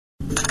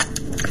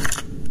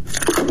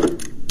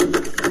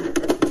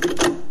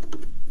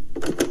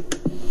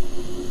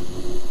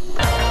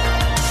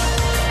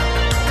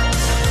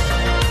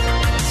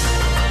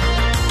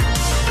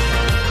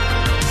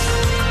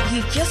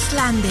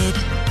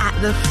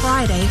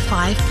Friday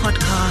 5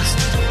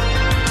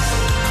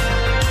 podcast.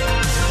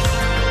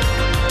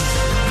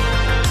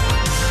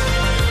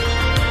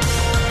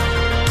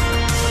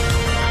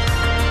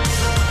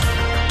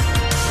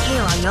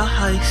 Here are your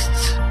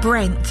hosts,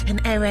 Brent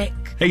and Eric.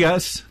 Hey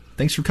guys,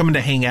 thanks for coming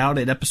to hang out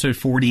at episode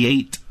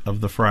 48 of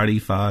the Friday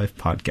 5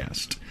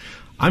 podcast.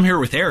 I'm here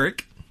with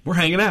Eric. We're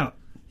hanging out.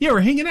 Yeah,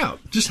 we're hanging out.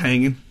 Just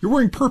hanging. You're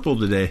wearing purple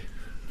today.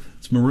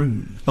 It's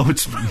maroon. Oh,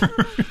 it's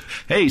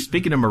Hey,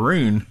 speaking of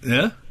maroon,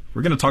 Yeah?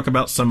 we're going to talk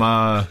about some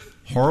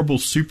horrible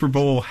Super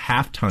Bowl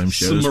halftime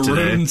shows Some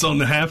today. maroons on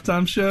the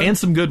halftime show? And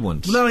some good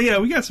ones. No, yeah,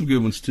 we got some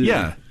good ones too.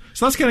 Yeah.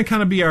 So that's going to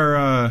kind of be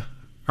our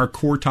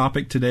core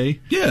topic today.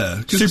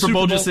 Yeah. 'cause Super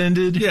Bowl just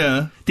ended.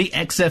 Yeah. The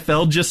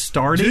XFL just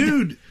started.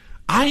 Dude,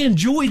 I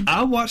enjoyed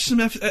I watched some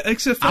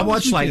XFL. I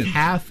watched this like weekend.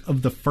 half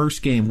of the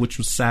first game, which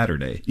was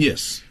Saturday.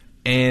 Yes.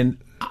 And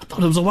I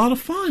thought it was a lot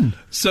of fun.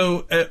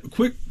 So,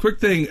 quick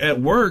thing. At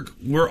work,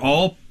 we're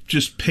all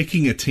just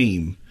picking a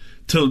team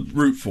to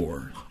root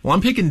for. Well,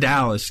 I'm picking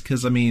Dallas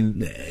because, I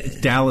mean,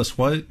 Dallas,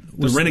 what?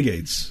 The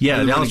Renegades.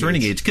 Yeah, The Dallas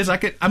Renegades. Because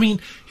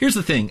here's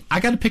the thing.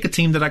 I got to pick a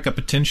team that I could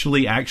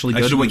potentially actually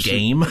go to a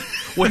game.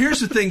 Well, here's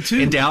the thing,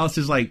 too. And Dallas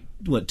is like,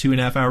 what,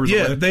 2.5 hours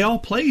Yeah, away? they all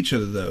play each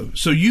other though,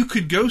 so you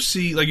could go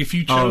see like if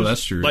you chose. Oh,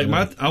 that's true. Like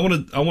Yeah. I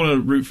want to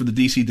root for the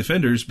DC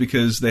Defenders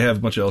because they have a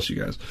bunch of LSU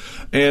guys,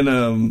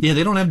 and Yeah,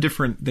 they don't have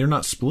different, they're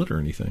not split or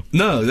anything.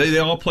 no, they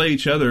all play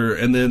each other,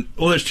 and then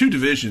there's two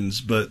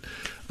divisions, but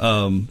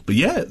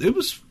yeah, it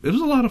was a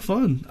lot of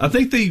fun. I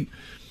think they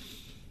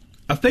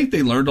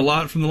learned a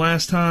lot from the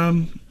last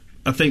time.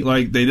 I think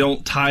like they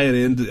don't tie it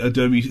into a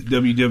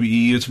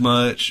WWE as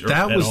much.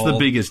 That was the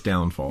biggest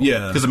downfall.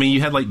 Yeah. Because, I mean,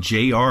 you had like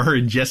JR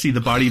and Jesse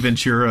the Body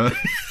Ventura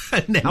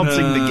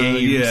announcing the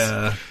games.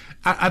 Yeah.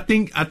 I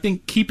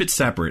think keep it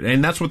separate.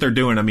 And that's what they're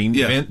doing. I mean,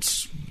 Yeah.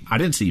 Vince, I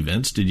didn't see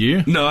Vince, did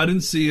you? No, I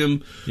didn't see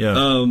him. Yeah.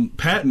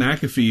 Pat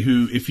McAfee,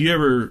 who, if you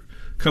ever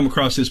come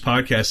across his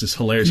podcast, is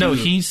hilarious. No,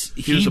 he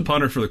was a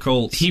punter for the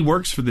Colts. He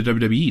works for the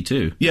WWE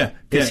too. Yeah,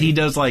 Because yeah. he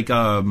does like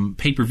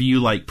pay-per-view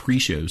like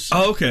pre-shows.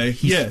 Oh, okay.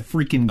 He's yeah.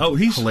 freaking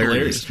he's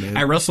hilarious. man.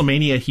 At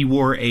WrestleMania, he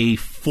wore a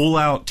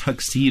full-out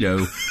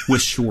tuxedo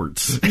with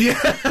shorts. Yeah.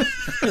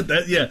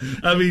 Yeah.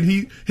 I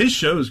mean, his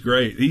show is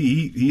great.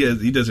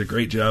 He does a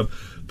great job.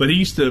 But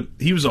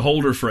he was a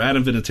holder for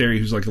Adam Vinatieri,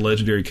 who's like a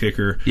legendary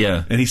kicker.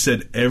 Yeah. And he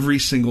said every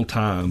single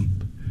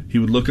time he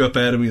would look up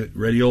at him, he'd be like,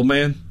 "Ready, old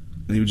man?"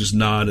 And he would just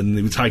nod, and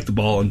he would hike the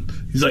ball, and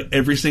he's like,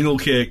 every single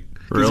kick.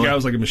 Really? This guy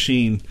was like a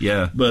machine.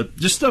 Yeah. But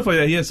just stuff like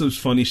that. He has those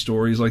funny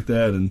stories like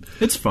that, and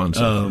It's fun.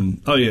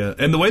 oh yeah,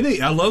 and the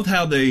way I loved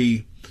how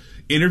they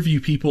interview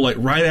people like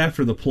right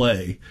after the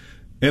play,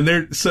 and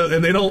they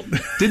don't.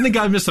 Didn't the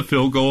guy miss a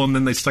field goal and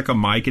then they stuck a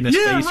mic in his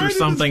Yeah, face right or in his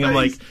something? I'm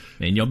like, face.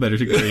 man, y'all better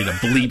get ready to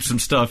bleep some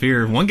stuff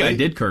here. One guy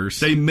did curse.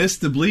 They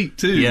missed the bleep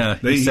too. Yeah,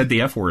 he said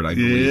the F word, I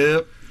believe.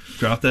 Yep,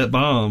 drop that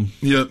bomb.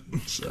 Yep.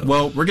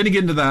 Well, we're going to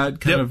get into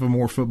that kind of a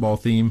more football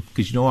theme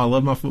because you know I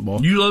love my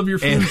football. You love your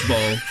And-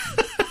 football.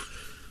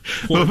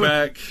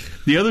 Quarterback.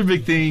 The other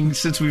big thing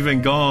since we've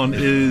been gone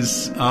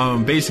is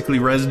basically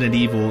Resident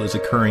Evil is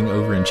occurring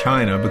over in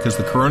China because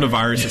the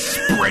coronavirus is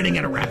spreading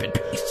at a rapid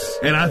pace.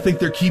 And I think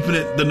they're keeping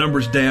the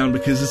numbers down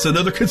because it's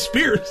another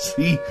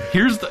conspiracy.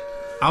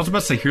 I was about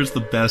to say, here's the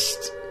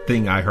best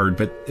thing I heard,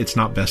 but it's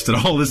not best at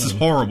all. This is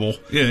horrible.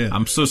 Yeah.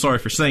 I'm so sorry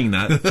for saying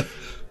that.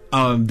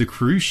 The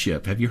cruise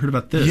ship. Have you heard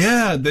about this?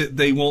 Yeah,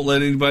 they won't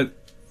let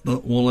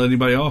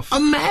anybody off.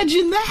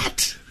 Imagine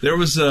that. There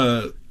was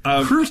a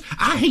Cruise.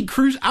 I hate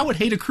cruise. I would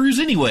hate a cruise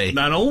anyway.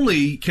 not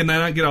only can they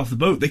not get off the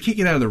boat, they can't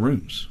get out of their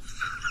rooms.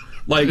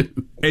 Like,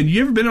 and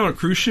you ever been on a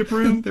cruise ship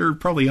room? They're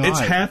probably hot. It's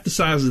half the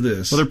size of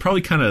this. Well, they're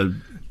probably kind of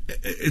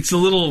It's a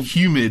little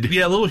humid.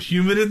 Yeah, a little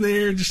humid in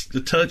there, just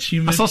a touch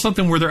humid. I saw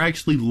something where they're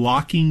actually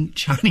locking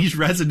Chinese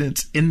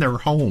residents in their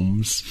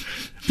homes.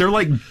 They're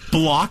like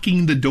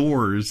blocking the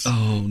doors.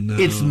 Oh no,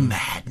 It's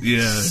madness.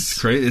 Yeah, it's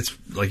crazy. It's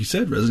like you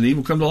said, Resident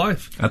Evil come to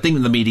life. I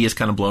think the media is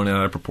kind of blown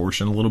out of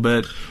proportion a little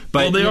bit. But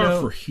Well, they you are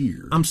know, for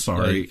here. I'm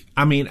sorry. Like,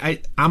 I mean,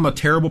 I'm a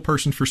terrible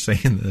person for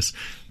saying this,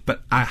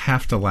 but I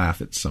have to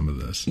laugh at some of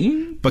this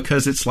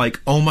because it's like,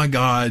 oh my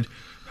God,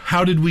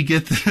 how did we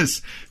get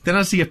this? Then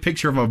I see a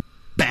picture of a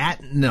bat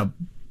in a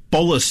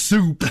bowl of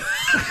soup.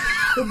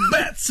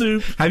 bat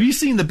soup. Have you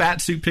seen the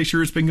bat soup picture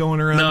that's been going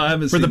around? No, I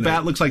haven't Where seen the that.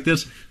 bat looks like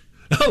this.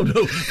 Oh no!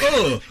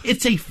 Oh,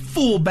 It's a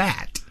full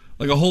bat.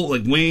 like a whole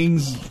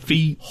wings,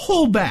 feet,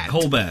 Whole bat.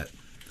 whole bat.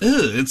 Ugh,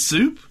 it's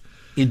soup.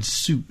 In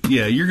soup.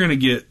 Yeah, you're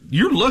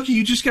lucky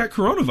you just got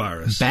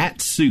coronavirus. Bat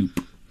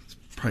soup.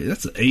 Probably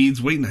that's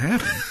AIDS waiting to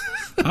happen.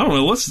 I don't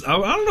know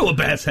I don't know what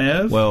bats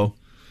have. Well,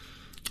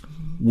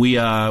 we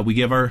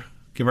give our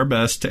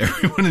best to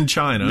everyone in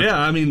China. Yeah,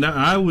 I mean,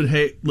 I would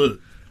hate. Look,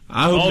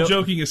 all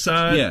joking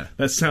aside, Yeah.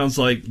 that sounds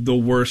like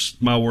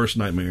my worst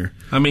nightmare.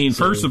 I mean,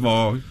 first of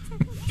all,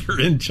 you're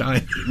in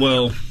China.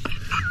 Well,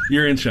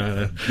 you're in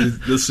China.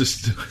 This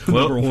is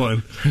number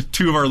one.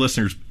 2 of our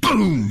listeners,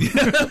 boom.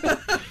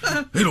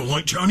 They don't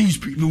like Chinese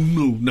people.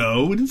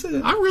 No, we didn't say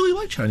that. I really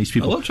like Chinese I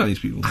people. love Chinese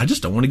people. I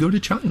just don't want to go to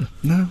China.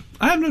 No,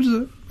 I have no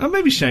desire.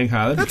 Maybe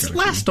Shanghai. That's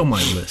last on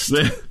my list.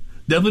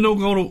 Definitely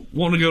don't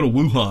want to go to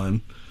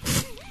Wuhan.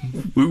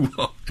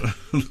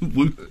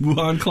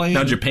 Wuhan clan.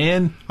 Now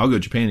Japan, I'll go to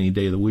Japan any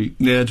day of the week.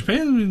 Yeah,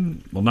 Japan. I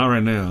mean, well, not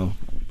right now.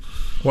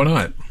 Why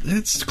not?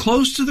 It's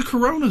close to the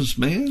coronas,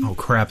 man. Oh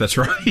crap, that's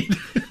right.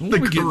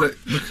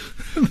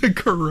 The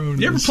corona.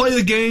 You ever play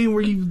the game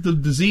where the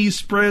disease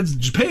spreads?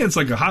 Japan's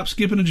like a hop,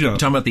 skip, and a jump.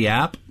 Talking about the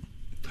app?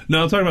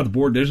 No, I'm talking about the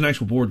board. There's an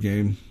actual board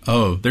game.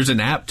 Oh, there's an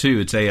app too.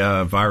 It's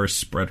a virus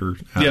spreader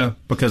app. Yeah.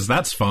 Because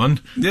that's fun.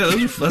 Yeah,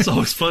 that's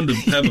always fun to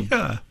have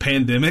a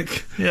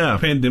pandemic. Yeah.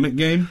 Pandemic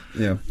game.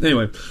 Yeah.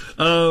 Anyway,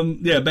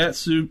 bat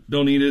soup,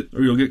 don't eat it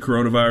or you'll get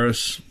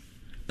coronavirus.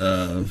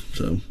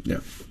 So, yeah.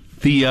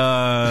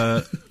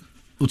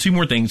 Well, two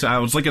more things. I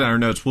was looking at our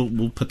notes.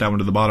 We'll put that one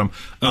to the bottom.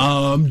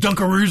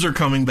 Dunkaroos are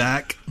coming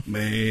back.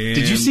 Man.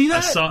 Did you see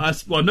that? I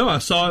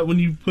saw it when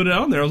you put it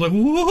on there. I was like,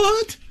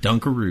 what?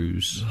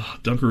 Dunkaroos.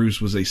 Dunkaroos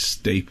was a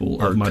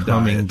staple are of my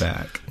coming diet.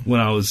 back. When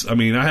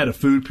I had a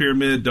food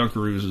pyramid.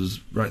 Dunkaroos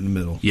is right in the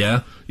middle.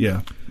 Yeah?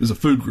 Yeah. It was a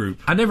food group.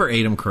 I never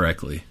ate them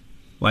correctly.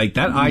 Like,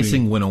 that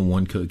icing went on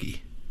one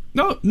cookie.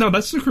 No,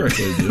 that's the correct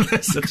way to do it.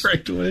 That's the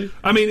correct way.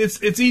 I mean,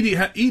 it's eat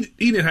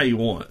it how you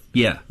want.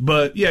 Yeah.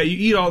 But, yeah, you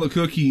eat all the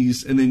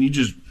cookies, and then you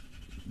just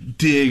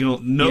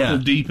knuckle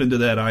deep into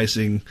that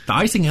icing. The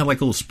icing had,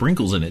 like, little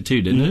sprinkles in it,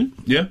 too, didn't it?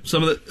 Yeah.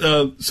 Some of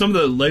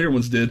the later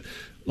ones did.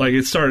 Like,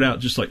 it started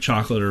out just like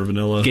chocolate or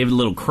vanilla. Gave it a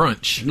little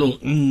crunch. Little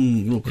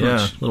crunch.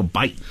 Yeah, little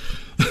bite.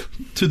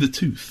 To the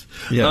tooth.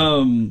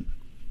 Yeah.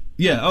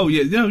 Yeah. Oh,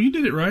 yeah. No, you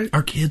did it right.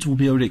 Our kids will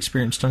be able to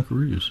experience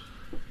Dunkaroos.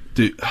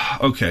 Dude,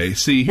 okay,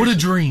 see... What a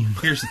dream.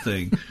 Here's the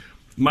thing.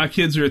 My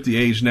kids are at the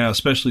age now,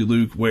 especially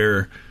Luke,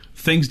 where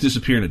things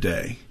disappear in a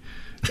day.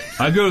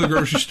 I go to the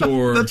grocery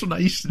store... That's what I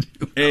used to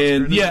do.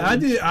 And, yeah, I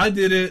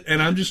did it,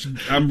 and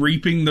I'm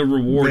reaping the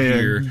reward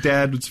here.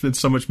 Dad would spend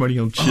so much money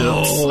on chips.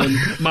 Oh, and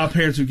my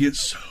parents would get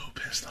so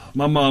pissed off.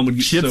 My mom would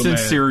get chips so mad. And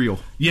cereal.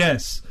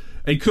 Yes.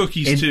 And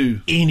cookies, and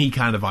too. Any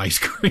kind of ice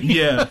cream.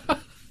 Yeah.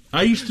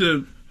 I used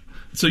to...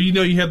 So,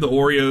 you have the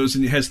Oreos,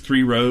 and it has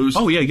 3 rows.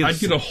 Oh, yeah. I'd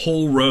get a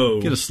whole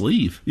row. Get a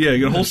sleeve. Yeah,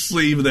 get a whole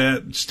sleeve of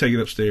that, just take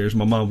it upstairs.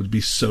 My mom would be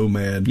so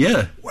mad.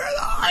 Yeah. Where the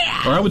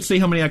Oreos? Or I would see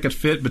how many I could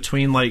fit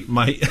between, like,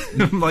 my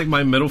like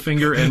my middle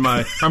finger and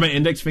my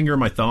index finger and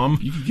my thumb.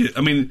 You could get,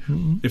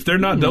 if they're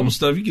not double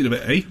stuffed, you get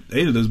about eight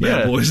of those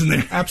bad boys in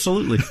there.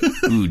 Absolutely.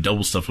 Ooh,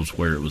 double stuffed was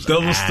where it was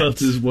Double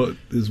stuffed is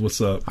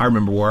what's up. I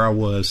remember where I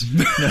was.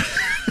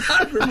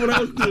 I remember what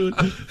I was doing.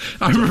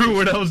 I remember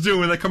what I was doing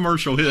when that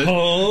commercial hit.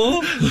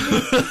 Oh,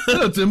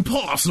 that's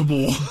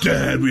impossible.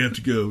 Dad, we have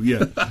to go.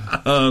 Yeah.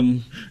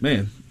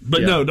 Man.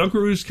 But no,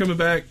 Dunkaroos coming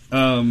back.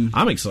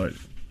 I'm excited.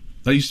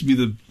 I used to be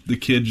the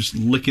kid just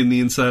licking the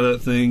inside of that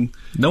thing.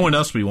 No one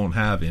else we won't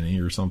have any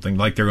or something.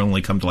 Like they're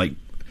only come to like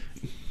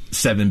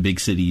 7 big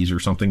cities or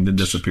something, then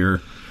disappear.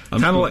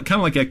 Kind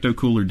of like Ecto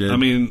Cooler did. I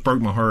mean,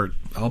 broke my heart.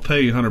 I'll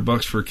pay you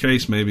 $100 for a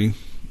case, maybe.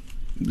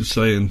 Just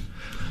saying.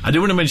 I do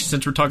want to mention,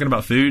 since we're talking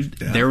about food,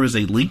 there was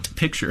a leaked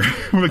picture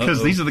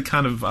because these are the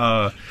kind of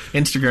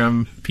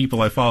Instagram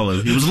people I follow.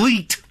 It was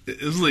leaked.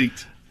 It was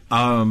leaked.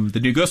 The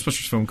new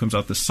Ghostbusters film comes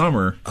out this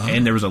summer,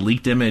 and there was a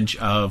leaked image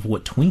of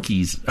what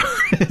Twinkies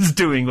is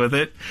doing with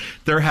it.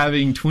 They're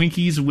having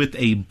Twinkies with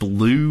a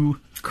blue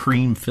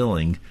cream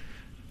filling,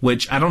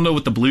 which I don't know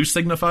what the blue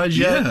signifies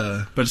yet,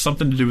 but it's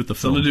something to do with the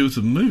film. Something to do with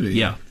the movie.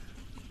 Yeah.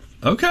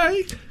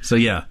 Okay. So,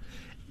 yeah.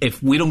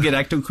 If we don't get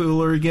Ecto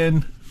Cooler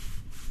again...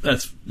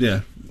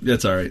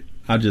 That's all right.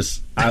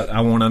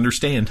 I won't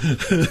understand.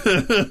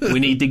 We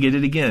need to get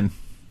it again.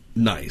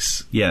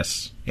 Nice.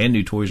 Yes. And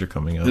new toys are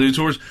coming out. The new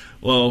toys?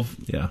 Well,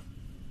 yeah.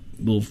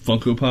 Little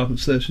Funko Pop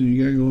obsession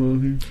you got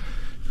going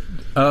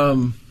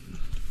on here?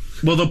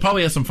 Well, they'll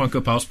probably have some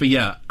Funko Pops, but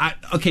yeah.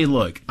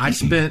 Look, I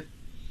just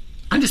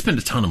spent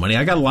a ton of money.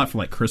 I got a lot for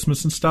like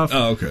Christmas and stuff.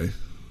 Oh, okay.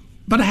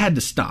 But I had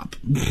to stop.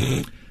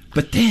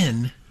 But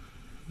then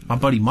my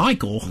buddy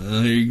Michael,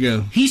 there you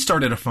go. He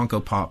started a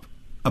Funko Pop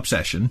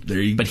obsession.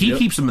 But he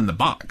keeps them in the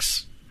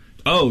box.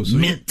 Oh, so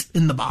mint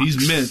in the box.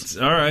 He's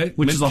mint. All right.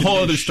 Which mint is a whole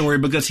other story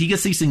because he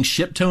gets these things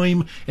shipped to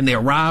him and they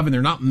arrive and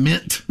they're not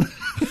mint.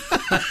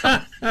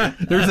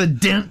 There's a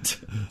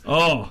dent.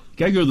 Oh.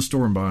 Gotta go to the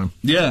store and buy them.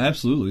 Yeah,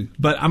 absolutely.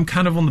 But I'm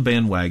kind of on the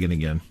bandwagon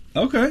again.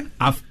 Okay.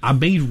 I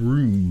made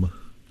room.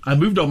 I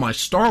moved all my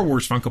Star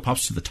Wars Funko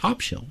Pops to the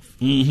top shelf.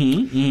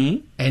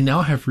 Mm-hmm. And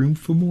now I have room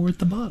for more at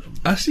the bottom.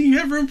 I see you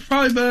have room for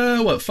probably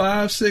about,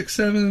 5, 6,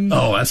 7?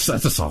 Oh, that's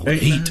a solid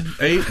 8.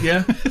 8,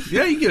 yeah.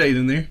 Yeah, you get 8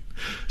 in there.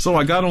 So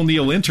I got on the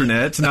old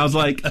internet and I was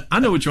like, I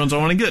know which ones I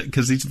want to get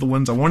because these are the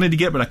ones I wanted to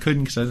get, but I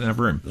couldn't because I didn't have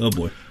room. Oh,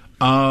 boy.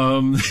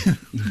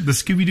 The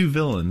Scooby-Doo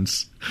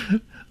villains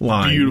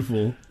line.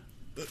 Beautiful.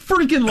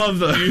 Freaking love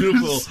those.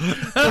 Beautiful.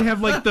 They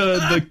have like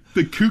the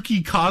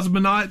kooky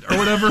cosmonaut or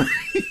whatever.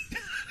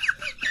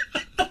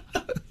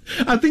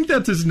 I think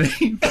that's his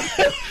name.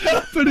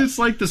 But it's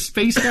like the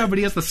space guy, but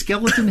he has the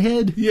skeleton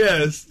head.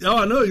 Yes. Oh,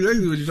 I know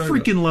exactly what you're talking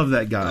about. Freaking love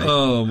that guy.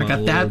 Oh, my I got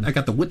Lord. that. I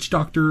got the witch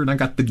doctor, and I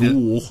got the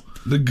ghoul.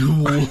 The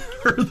ghoul.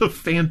 Or the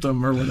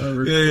phantom or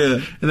whatever. Yeah.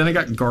 And then I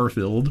got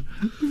Garfield.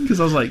 Because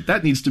I was like,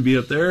 that needs to be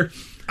up there.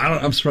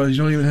 I'm surprised you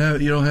don't even have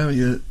it. You don't have it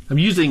yet. I'm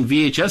using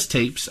VHS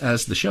tapes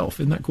as the shelf.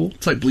 Isn't that cool?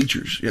 It's like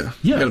bleachers. Yeah. Yeah.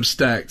 You got them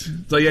stacked.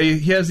 It's like, yeah, he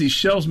has these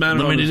shelves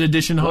mounted Limited on his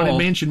edition Haunted wall.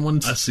 Mansion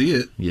ones. I see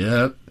it.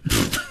 Yep.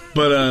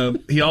 But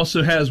he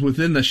also has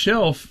within the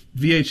shelf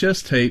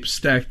VHS tapes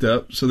stacked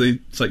up, so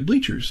it's like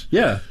bleachers.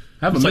 Yeah.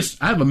 I have a It's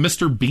I have a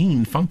Mr.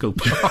 Bean Funko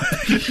Pop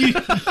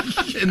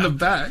in the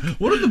back.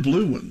 What are the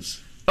blue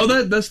ones? Oh,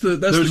 that's the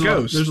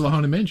ghost. There's the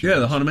Haunted Mansion. Yeah,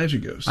 the Haunted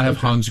Mansion ghost. I have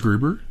Hans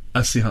Gruber,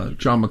 I see Hans.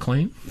 John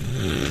McClane,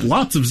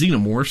 lots of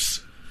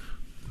Xenomorphs.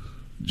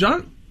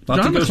 John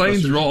Lots of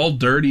McClane's Ghostbusters. all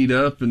dirtied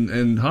up,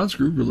 and Hans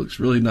Gruber looks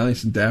really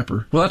nice and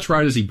dapper. Well, that's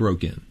right as he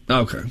broke in.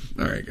 Okay,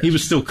 all right. Guys. He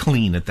was still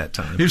clean at that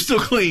time. He was still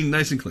clean,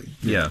 nice and clean.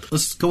 Yeah.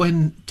 Let's go ahead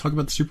and talk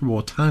about the Super Bowl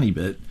a tiny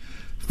bit.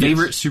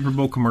 Favorite Super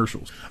Bowl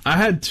commercials? I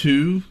had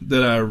two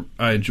that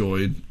I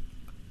enjoyed,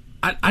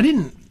 I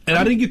didn't. and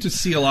I didn't get to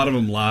see a lot of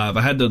them live.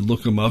 I had to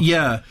look them up.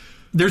 Yeah.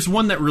 There's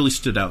one that really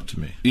stood out to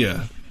me.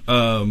 Yeah.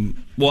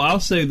 Well, I'll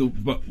say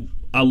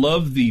I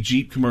love the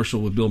Jeep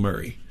commercial with Bill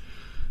Murray.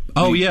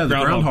 Oh, yeah, the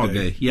Groundhog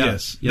Day. Yeah.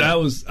 Yes. Yeah. That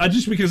was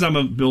just because I'm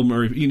a Bill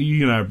Murray.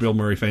 You and I are Bill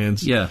Murray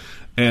fans. Yeah.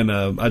 And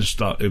I just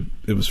thought it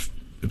was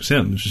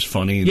him. It was just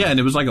funny. Yeah, and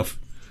it was like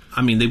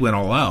they went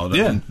all out.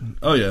 Yeah.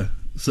 Oh, yeah.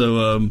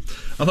 So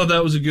I thought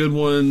that was a good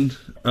one.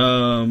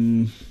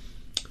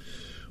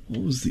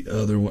 What was the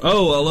other one?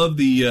 Oh, I love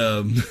the.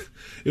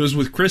 It was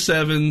with Chris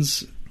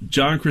Evans,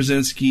 John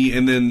Krasinski,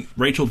 and then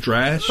Rachel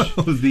Dratch.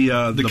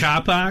 the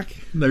Kapak.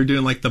 They're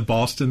doing like the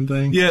Boston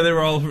thing. Yeah, they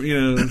were all,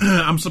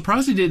 I'm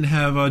surprised he didn't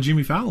have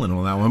Jimmy Fallon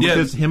on that one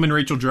because him and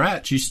Rachel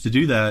Dratch used to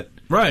do that.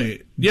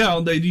 Right.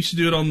 Yeah, they used to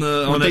do it on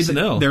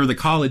SNL. They were the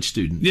college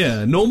students.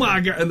 Yeah,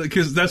 Nomar,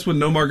 because that's when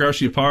Nomar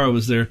Garciaparra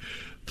was their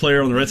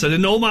player on the Red Sox.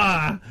 And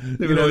Nomar!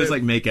 They would always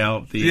like make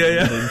out the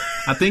thing.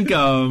 I think,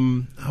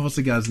 what's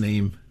the guy's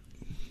name?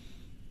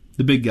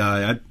 The big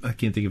guy. I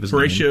can't think of his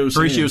Horatio name. Sands.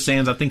 Horatio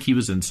Sands. I think he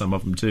was in some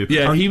of them too.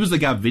 Yeah. Or he was the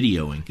guy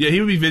videoing. Yeah,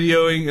 he would be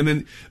videoing, and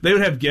then they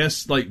would have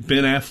guests like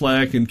Ben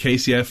Affleck and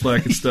Casey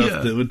Affleck and stuff Yeah.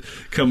 that would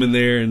come in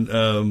there,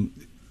 and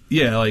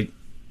like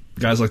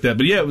guys like that.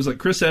 But yeah, it was like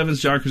Chris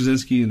Evans, John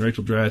Krasinski, and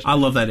Rachel Dratch. I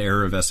love that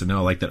era of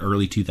SNL, like that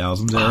early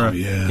 2000s era. Oh,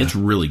 yeah. It's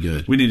really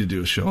good. We need to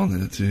do a show on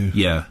that too.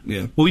 Yeah.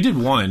 Yeah. Well, we did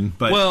one,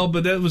 but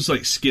But that was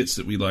like skits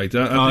that we liked.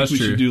 I think that's we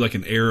true. should do like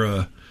an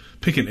era,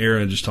 pick an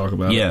era, and just talk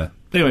about it. Yeah.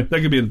 Anyway,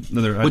 that could be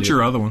another idea. what's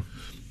your other one?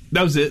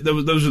 That was it.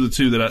 Those are the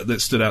two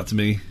that stood out to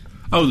me.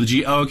 Oh, the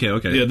Jeep. Oh, okay.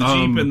 Yeah, the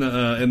Jeep and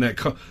that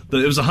car.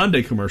 It was a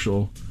Hyundai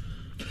commercial.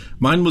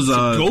 Mine was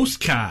Ghost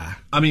car.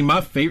 I mean,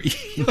 my favorite.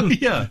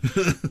 Yeah,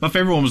 my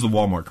favorite one was the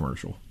Walmart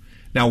commercial.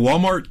 Now,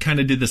 Walmart kind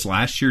of did this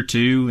last year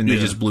too, and they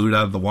just blew it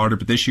out of the water.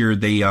 But this year,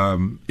 they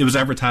it was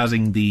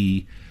advertising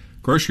the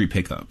grocery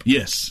pickup.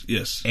 Yes.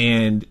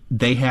 And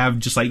they have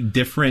just like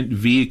different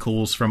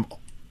vehicles from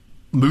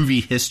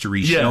movie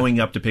history showing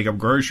up to pick up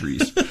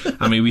groceries.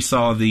 I mean, we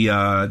saw the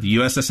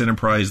USS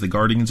Enterprise, the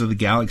Guardians of the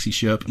Galaxy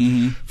ship.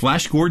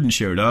 Flash Gordon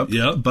showed up.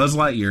 Yep. Buzz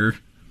Lightyear.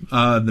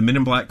 The Men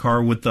in Black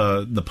car with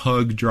the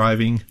pug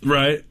driving.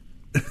 Right.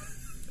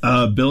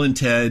 Bill and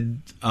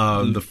Ted,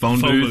 the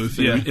phone booth.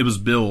 Yeah. It was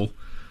Bill.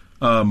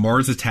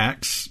 Mars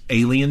Attacks.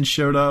 Aliens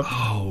showed up.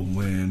 Oh,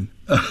 man.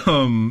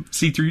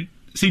 C3PO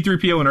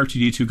and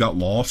R2D2 got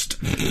lost.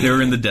 They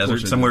were in the desert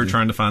somewhere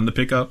trying to find the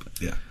pickup.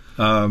 Yeah.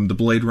 The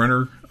Blade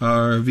Runner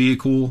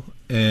vehicle,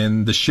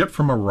 and the ship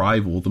from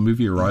Arrival, the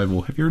movie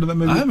Arrival. Have you heard of that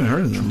movie? I haven't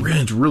heard of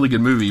that. It's a really good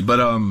movie, but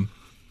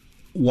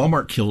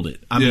Walmart killed it.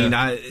 I mean,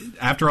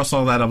 after I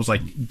saw that, I was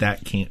like,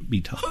 that can't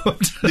be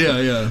topped.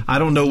 Yeah. I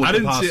don't know what I could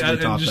didn't see.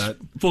 possibly top that.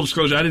 Full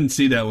disclosure, I didn't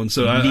see that one,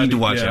 so I Need to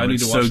watch that. I need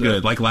It's to watch so that.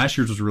 good. Like last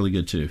year's was really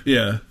good too.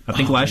 Yeah. I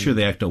think last year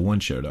the Ecto 1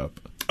 showed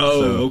up.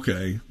 Oh, So,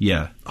 okay.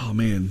 Yeah. Oh,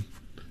 man.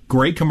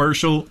 Great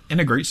commercial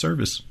and a great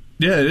service.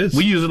 Yeah, it is.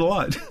 We use it a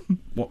lot.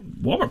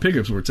 Walmart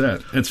Pickup's where it's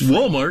at. It's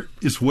Walmart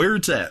is where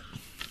it's at.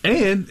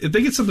 And if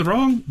they get something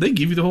wrong, they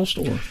give you the whole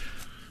store.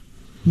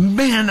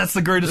 Man, that's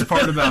the greatest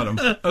part about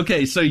them.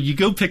 Okay, so you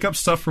go pick up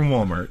stuff from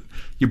Walmart.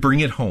 You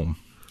bring it home.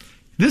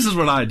 This is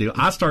what I do.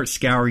 I start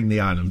scouring the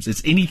items.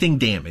 It's anything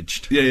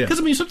damaged. Yeah. Because,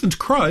 I mean, if something's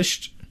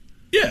crushed,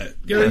 Yeah,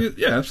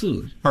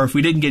 absolutely. or if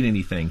we didn't get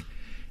anything.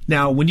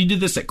 Now, when you did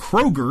this at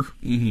Kroger,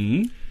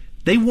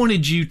 they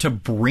wanted you to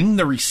bring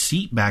the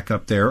receipt back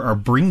up there or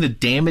bring the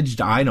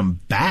damaged item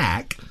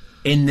back,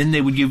 and then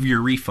they would give you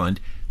a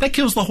refund. That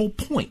kills the whole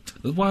point.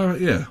 Why?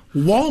 Yeah.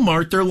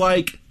 Walmart, they're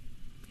like,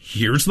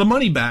 here's the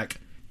money back.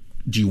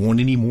 Do you want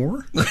any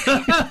more?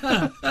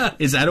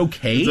 Is that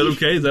okay? Is that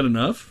okay? Is that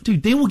enough?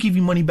 Dude, they will give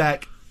you money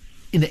back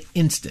in an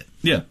instant.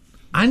 Yeah.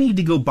 I need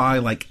to go buy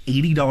like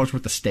 $80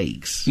 worth of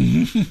steaks.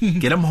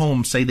 Get them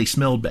home, say they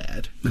smelled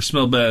bad. They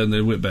smell bad and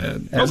they went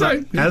bad. As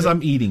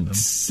I'm eating them.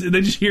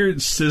 They just hear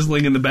it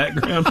sizzling in the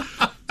background.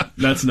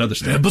 That's another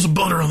steak. Put some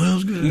butter on that.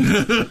 That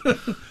was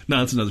good.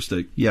 No, it's another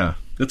steak. Yeah.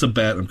 That's a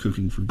bat I'm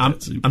cooking for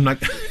bat soup. I'm not.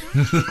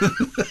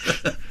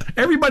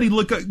 Everybody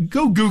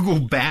go Google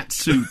bat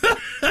soup.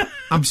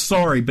 I'm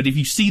sorry, but if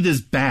you see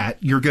this bat,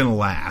 you're gonna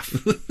laugh.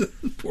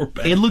 Poor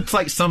bat. It looks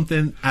like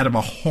something out of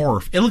a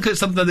horror. It looks like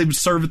something that they would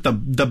serve at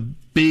the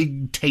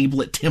big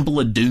table at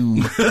Temple of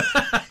Doom.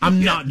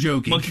 I'm not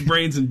joking. Monkey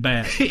brains and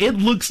bat. It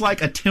looks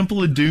like a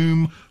Temple of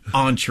Doom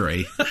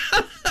entree.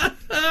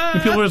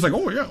 And people are just like,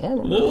 oh yeah,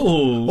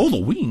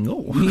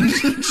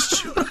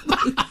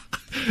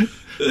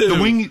 the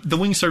wing, the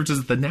wing serves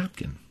as the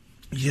napkin.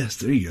 Yes,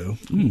 there you go.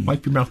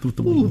 Wipe your mouth with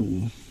the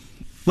wing.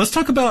 Let's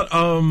talk about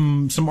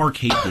some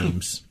arcade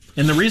games.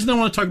 And the reason I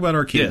want to talk about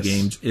arcade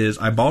games is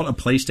I bought a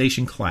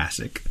PlayStation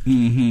Classic,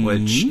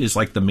 which is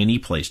like the mini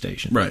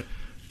PlayStation. Right.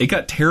 It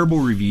got terrible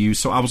reviews,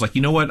 so I was like,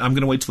 you know what? I'm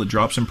going to wait till it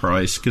drops in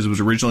price because it was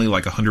originally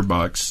like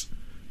 $100.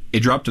 It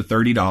dropped to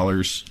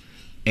 $30,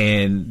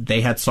 and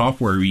they had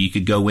software where you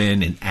could go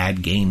in and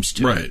add games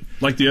to it. Right,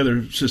 like the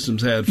other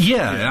systems had.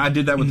 Yeah, and I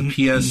did that with the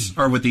PS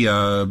or with the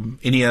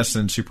NES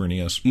and Super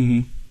NES.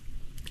 Mm-hmm.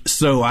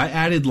 So I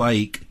added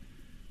like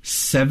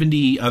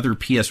 70 other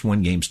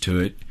PS1 games to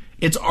it.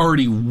 It's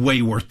already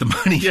way worth the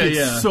money.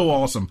 It's so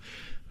awesome.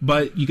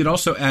 But you could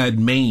also add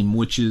MAME,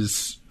 which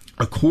is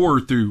a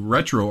core through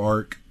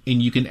RetroArch, and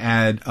you can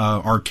add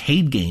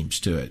arcade games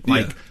to it,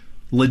 like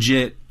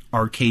legit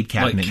arcade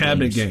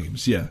cabinet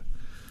games. Yeah.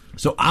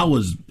 So I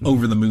was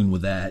over the moon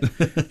with that.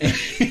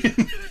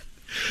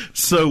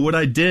 So what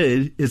I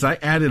did is I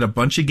added a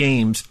bunch of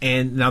games,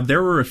 and now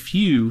there were a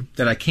few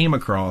that I came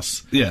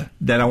across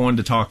that I wanted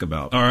to talk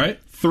about. All right.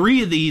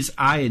 3 of these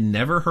I had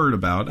never heard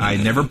about. I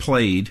had never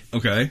played.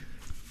 Okay.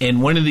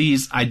 And one of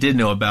these I did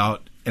know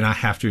about, and I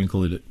have to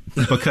include it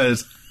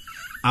because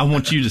I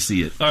want you to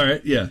see it. All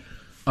right, yeah.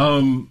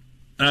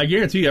 I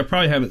guarantee you I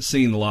probably haven't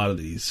seen a lot of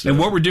these. So. And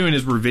what we're doing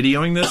is we're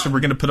videoing this, and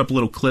we're going to put up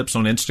little clips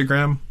on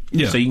Instagram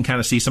so you can kind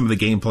of see some of the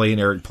gameplay and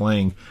Eric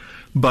playing.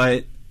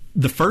 But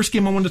the first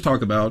game I wanted to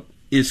talk about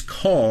is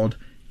called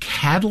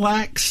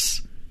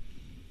Cadillacs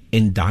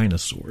and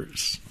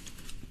Dinosaurs.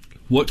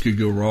 What could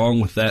go wrong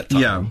with that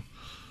title? Yeah.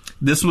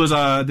 This was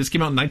this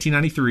came out in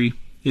 1993.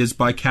 Is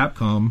by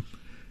Capcom,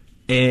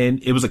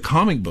 and it was a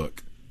comic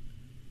book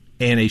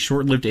and a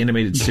short-lived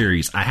animated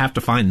series. I have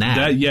to find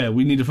that. Yeah,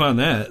 we need to find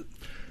that.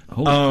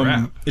 Holy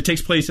crap. It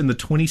takes place in the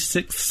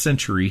 26th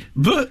century,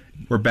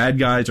 where bad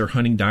guys are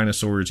hunting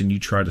dinosaurs and you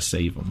try to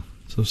save them.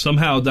 So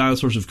somehow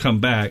dinosaurs have come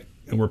back,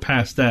 and we're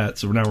past that,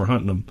 so now we're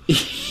hunting them.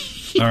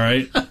 All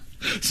right?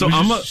 So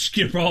I'm going to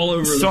skip all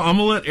over So I'm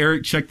going to let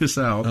Eric check this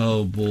out.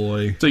 Oh,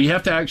 boy. So you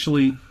have to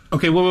actually...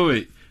 Okay,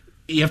 wait.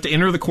 You have to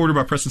enter the quarter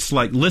by pressing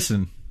select.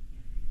 Listen.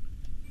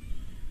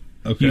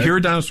 Okay. You hear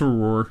a dinosaur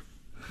roar.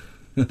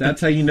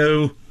 That's how you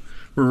know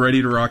we're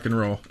ready to rock and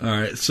roll. All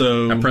right,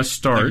 so... Now press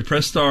start.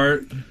 Press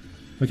start.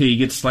 Okay, you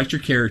get to select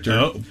your character.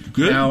 Oh,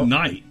 good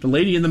night. The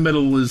lady in the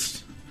middle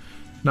is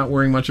not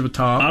wearing much of a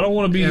top. I don't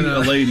want to be a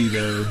lady,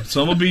 though. So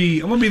I'm gonna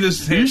be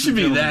this... You should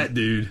be that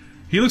dude.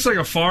 He looks like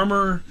a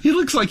farmer. He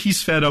looks like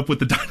he's fed up with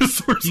the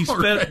dinosaurs.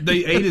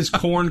 They ate his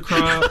corn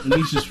crop, and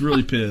he's just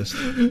really pissed.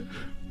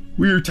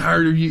 We are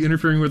tired of you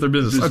interfering with our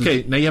business.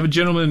 Okay, now you have a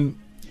gentleman.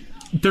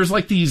 There's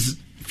like these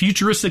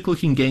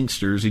futuristic-looking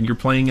gangsters, and you're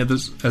playing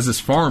as this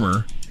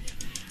farmer.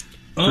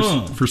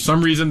 For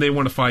some reason, they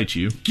want to fight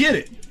you. Get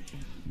it.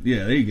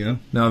 Yeah, there you go.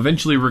 Now,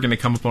 eventually, we're going to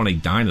come up on a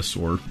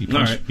dinosaur. He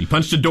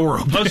punched the door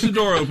open. Punched the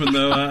door open,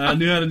 though. I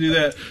knew how to do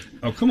that.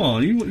 Oh, come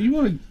on. You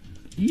want to...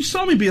 You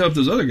saw me beat up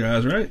those other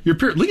guys, right?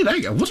 Look at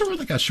that guy. What's wrong with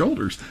that guy's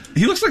shoulders?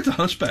 He looks like the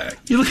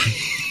Hunchback. He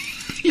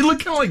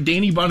looked kind of like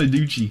Danny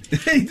Bonaducci.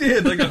 He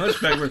did, like a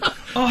Hunchback.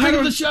 Oh, how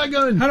do I get the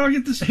shotgun? How do I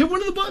get this? Hit one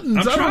of the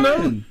buttons. I don't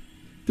know.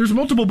 There's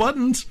multiple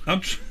buttons.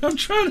 I'm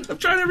trying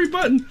every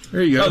button.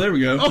 There you go. Oh, there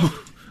we go.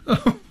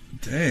 Oh.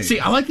 Dang. See,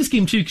 I like this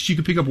game too because you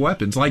can pick up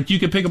weapons. Like you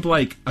can pick up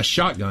like a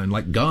shotgun,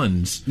 like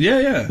guns.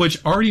 Yeah.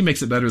 Which already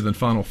makes it better than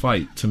Final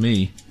Fight to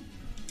me.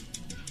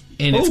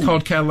 And it's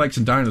called Cadillacs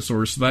and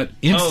Dinosaurs, so that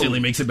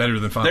instantly makes it better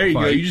than Final Fight. There you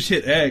go. You just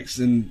hit X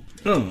and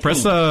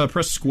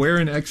press square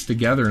and X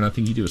together, and I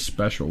think you do a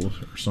special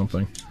or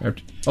something. There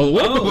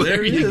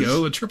you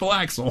go. The triple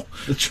axle.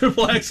 The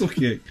triple axle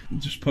kick.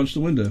 Just punch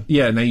the window.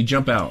 Yeah. Now you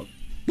jump out.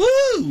 Woo!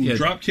 Yeah,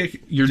 drop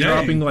kick. You're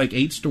dropping like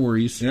 8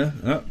 stories. Yeah.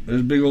 Oh,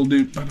 there's a big old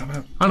dude. I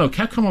don't know.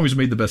 Capcom always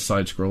made the best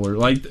side scroller.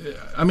 Like,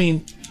 I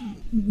mean,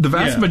 the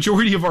vast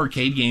majority of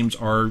arcade games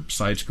are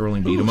side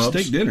scrolling beat 'em ups.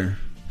 Steak dinner.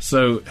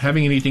 So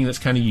having anything that's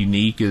kind of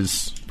unique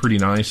is pretty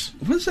nice.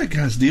 What's that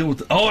guy's deal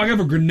with? I have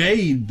a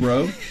grenade,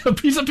 bro. A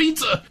piece of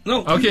pizza.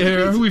 No. Okay,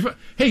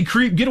 hey,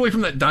 creep, get away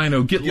from that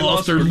dino. Get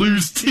lost or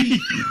lose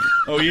teeth.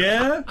 Oh,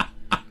 yeah?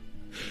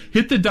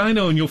 Hit the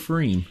dino and you'll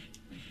free him.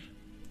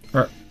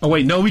 Oh,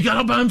 wait, no, he got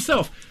out by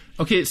himself.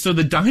 Okay, so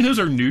the dinos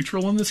are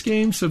neutral in this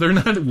game, so they're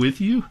not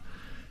with you.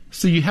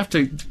 So you have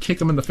to kick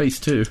them in the face,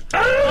 too.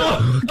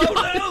 Oh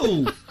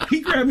no! He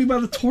grabbed me by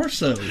the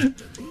torso.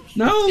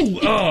 No!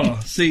 Oh,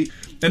 see...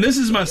 And this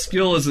is my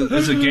skill as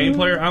a game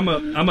player. I'm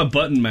a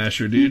button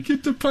masher, dude. You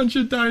get to punch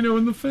a dino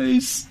in the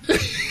face.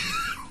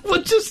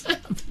 What just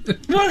happened?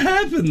 What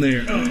happened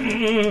there?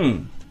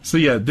 So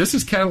yeah, this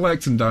is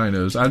Cadillacs and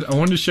Dinos. I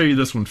wanted to show you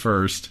this one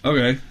first.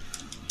 Okay.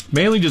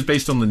 Mainly just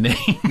based on the name.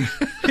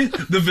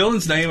 The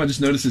villain's name, I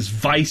just noticed, is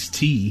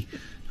Vice-T.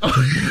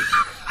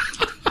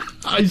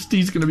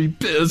 Ice-T's going to be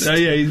pissed.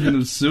 Yeah, he's going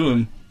to sue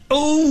him.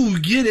 Oh,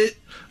 get it.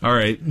 All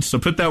right, so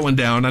put that one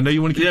down. I know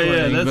you want to keep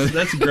playing. Yeah, but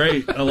that's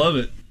great. I love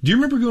it. Do you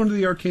remember going to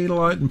the arcade a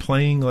lot and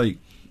playing, like,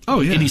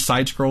 any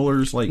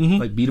side-scrollers, like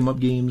like beat-em-up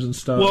games and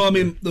stuff? Well, I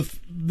mean,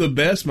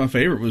 my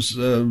favorite was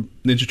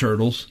Ninja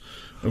Turtles,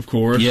 of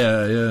course.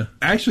 Yeah.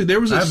 Actually, there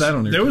was I have that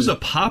on there was a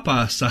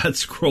Popeye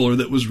side-scroller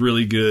that was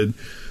really good.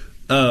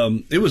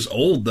 It was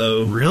old,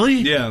 though. Really?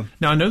 Yeah.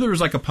 Now, I know there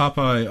was like a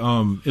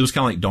Popeye, it was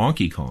kind of like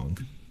Donkey Kong.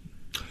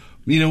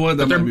 You know what?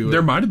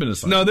 There might have been a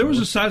side-scroller. No, there was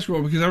a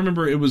side-scroller because I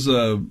remember it was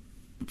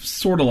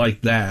sort of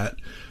like that.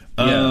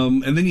 Yeah.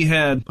 And then you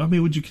had, I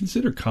mean, would you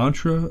consider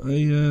Contra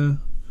a...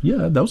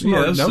 Yeah, that was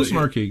an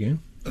arcade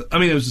game. I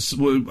mean, it was. I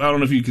don't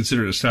know if you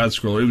consider it a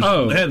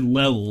side-scroller. It had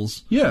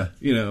levels. Yeah.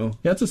 You know.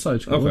 Yeah, it's a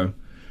side-scroller.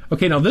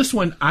 Okay, now this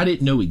one I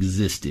didn't know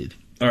existed.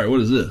 All right,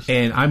 what is this?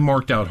 And I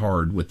marked out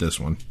hard with this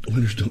one.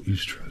 Winners don't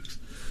use trucks.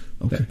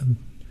 Okay.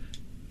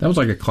 That was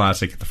like a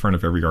classic at the front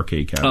of every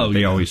arcade cabinet.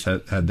 They always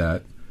had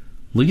that.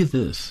 Look at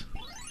this.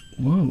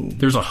 Whoa.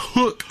 There's a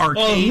Hook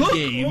arcade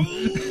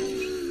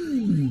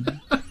game.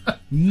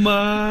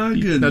 My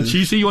goodness. Now,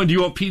 Cheesy, do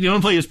you want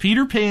to play as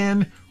Peter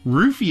Pan,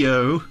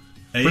 Rufio, for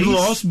the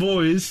Lost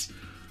Boys,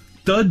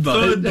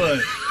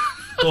 Dudbutt?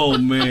 Oh,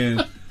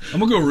 man. I'm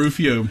going to go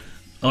Rufio.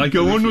 I like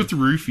going with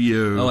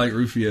Rufio. I like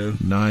Rufio.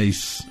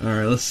 Nice. All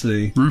right, let's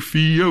see.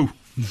 Rufio.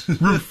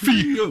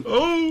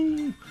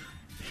 Oh.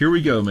 Here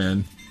we go,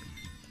 man.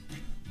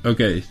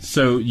 Okay,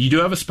 so you do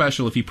have a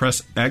special if you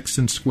press X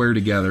and square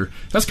together.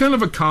 That's kind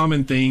of a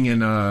common thing in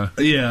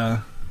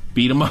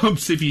beat 'em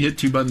ups. If you hit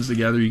two buttons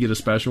together, you get a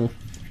special.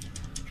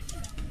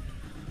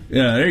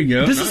 Yeah, there you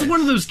go. This is one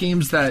of those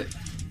games that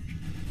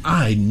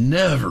I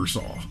never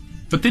saw.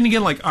 But then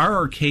again, like, our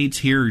arcades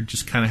here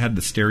just kind of had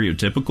the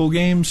stereotypical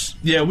games.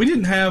 Yeah, we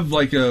didn't have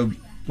like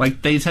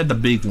they had the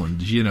big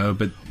ones, you know.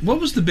 But what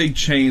was the big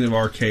chain of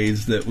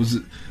arcades that was?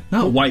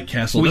 Not White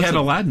Castle. We had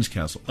Aladdin's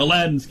Castle.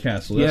 Aladdin's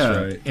Castle. That's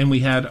right. And we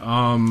had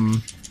what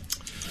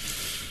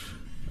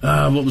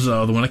was the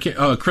other one?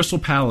 Crystal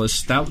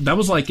Palace. That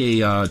was like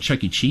a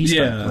Chuck E. Cheese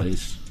type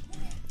place.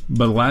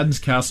 But Aladdin's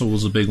Castle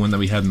was a big one that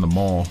we had in the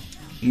mall.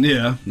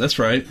 Yeah, that's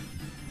right.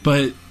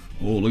 But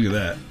oh, look at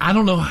that! I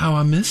don't know how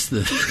I missed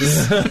this.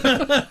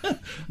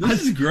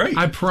 This is great.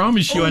 I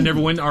promise you, I never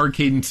went to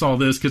arcade and saw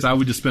this because I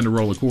would just spend a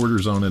roll of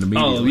quarters on it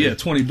immediately. Oh yeah,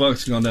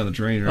 $20 gone down the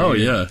drain. Right? Oh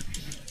yeah.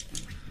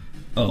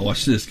 Oh,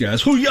 watch this,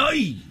 guys!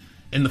 Hoo-yay!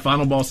 And the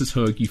final boss is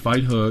Hook. You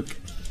fight Hook,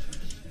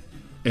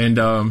 and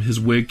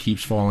his wig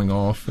keeps falling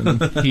off, and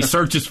he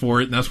searches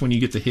for it, and that's when you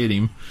get to hit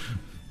him.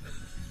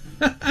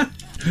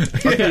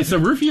 Okay, so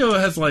Rufio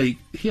has he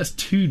has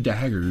 2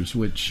 daggers,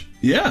 which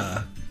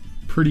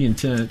pretty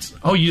intense.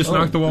 Oh, you just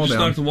knocked the wall down.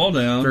 Knocked the wall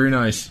down. Very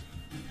nice.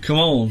 Come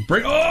on,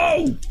 break!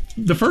 Oh,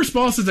 the first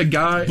boss is a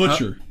guy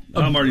butcher.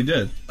 I'm already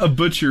dead. A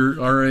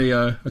butcher or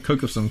a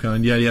cook of some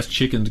kind. Yeah, he has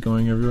chickens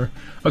going everywhere.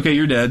 Okay,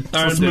 you're dead. So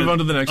let's move on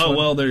to the next one. Oh,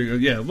 well, there you go.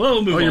 Yeah, well,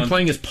 we'll move on. You're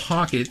playing his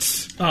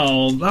Pockets.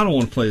 Oh, I don't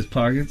want to play his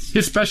Pockets.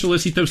 His special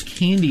is he throws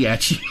candy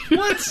at you.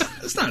 What?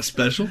 That's not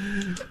special.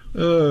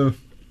 The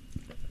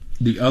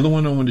other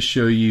one I want to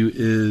show you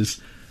is...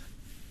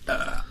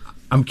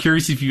 I'm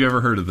curious if you've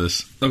ever heard of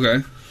this. Okay.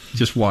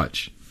 Just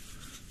watch.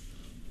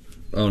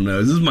 Oh,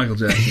 no. This is Michael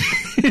Jackson.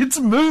 It's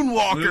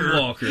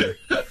Moonwalker.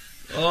 Moonwalker.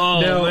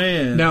 Oh,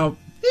 man. Now,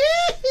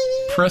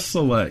 press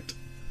select.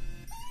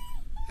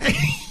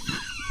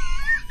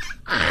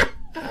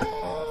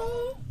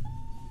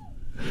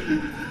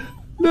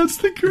 That's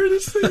the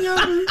greatest thing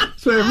ever.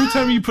 So every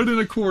time you put in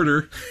a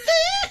quarter...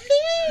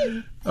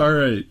 All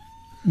right.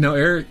 Now,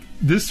 Eric,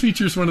 this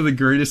features one of the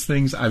greatest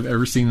things I've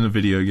ever seen in a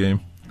video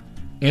game.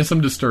 And some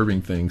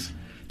disturbing things.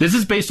 This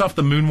is based off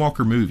the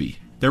Moonwalker movie.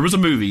 There was a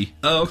movie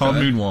called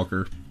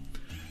Moonwalker.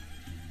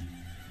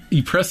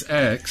 You press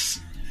X...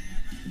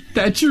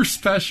 That's your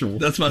special.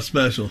 That's my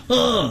special.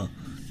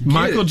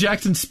 Michael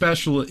Jackson's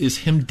special is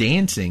him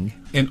dancing,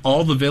 and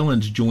all the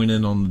villains join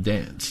in on the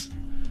dance.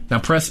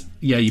 Now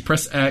you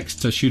press X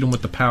to shoot him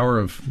with the power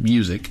of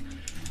music,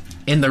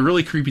 and the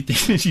really creepy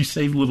thing is you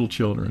save little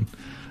children.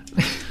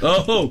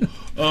 Oh,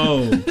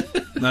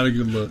 not a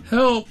good look.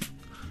 Help!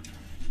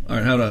 All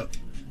right, hold up.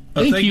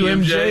 Thank you,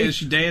 MJ. As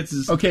she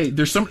dances. Okay,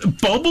 there's some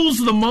Bubbles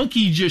the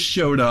monkey just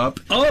showed up.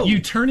 Oh,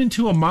 you turn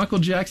into a Michael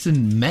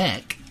Jackson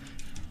mech.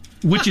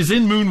 Which is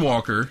in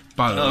Moonwalker,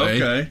 by the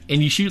way. Okay.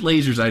 And you shoot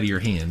lasers out of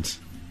your hands.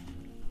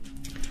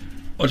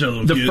 Watch out,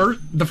 little kid.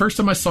 The first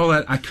time I saw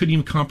that, I couldn't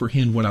even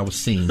comprehend what I was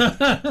seeing.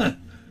 Let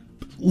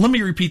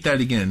me repeat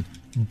that again.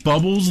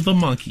 Bubbles the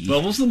monkey.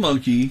 Bubbles the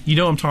monkey. You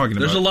know what I'm talking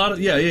about. There's a lot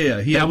of...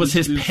 Yeah. That was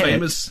his pet.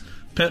 Famous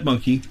pet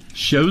monkey.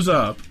 Shows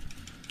up,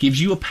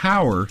 gives you a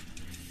power,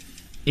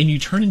 and you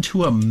turn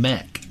into a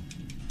mech.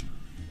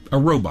 A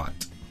robot.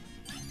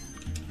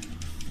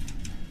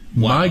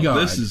 Wow, my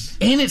God.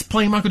 And it's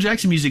playing Michael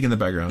Jackson music in the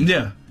background.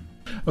 Yeah.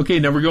 Okay,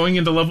 now we're going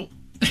into level...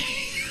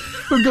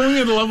 We're going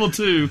into level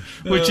 2,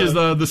 which is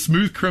the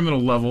smooth criminal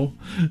level.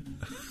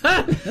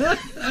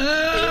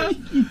 I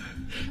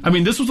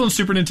mean, this was on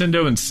Super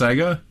Nintendo and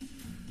Sega.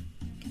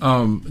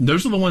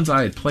 Those are the ones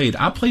I had played.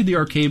 I played the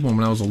arcade one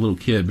when I was a little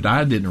kid, but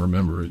I didn't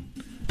remember it.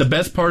 The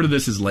best part of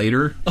this is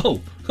later.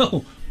 Oh,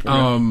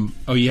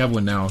 you have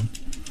one now.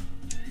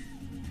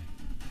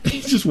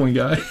 He's just one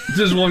guy.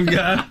 Just one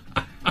guy.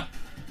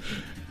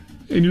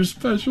 And you're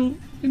special,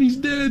 and he's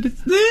dead.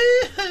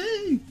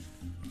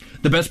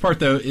 The best part,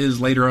 though, is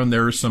later on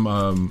there are some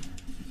of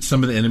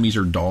the enemies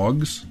are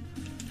dogs.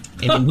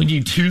 And when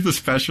you do the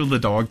special, the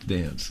dog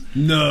dance.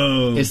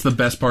 No. It's the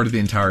best part of the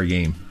entire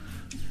game.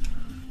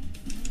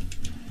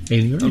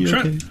 Andy, are you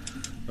okay?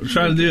 I'm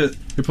trying to do it.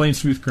 You're playing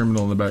Smooth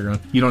Criminal in the background.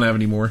 You don't have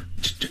any more.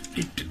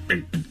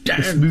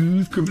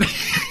 Smooth Criminal.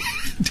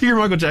 Do your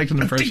Michael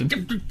Jackson impression.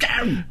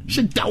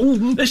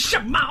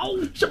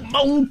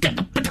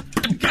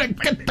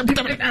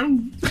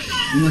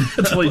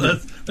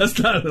 That's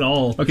not at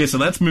all. Okay, so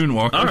that's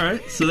Moonwalker. All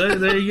right, so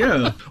there you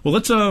go. Well,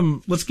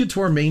 let's get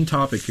to our main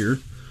topic here.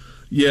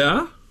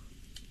 Yeah,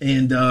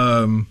 and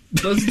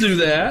let's do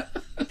that.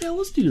 Yeah,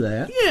 let's do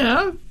that.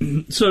 Yeah.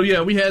 So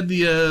yeah, we had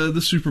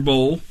the Super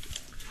Bowl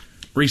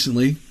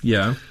recently.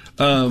 Yeah.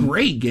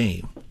 Great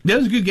game. That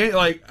was a good game.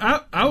 Like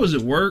I was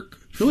at work.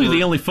 It's really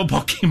the only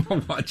football game I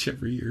watch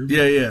every year.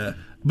 Yeah.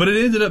 But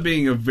it ended up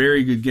being a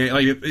very good game.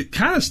 Like it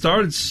kind of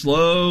started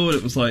slow, and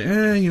it was like,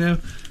 And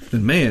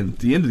man,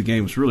 the end of the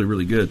game was really,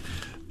 really good.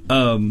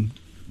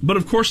 But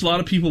of course, a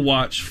lot of people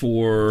watch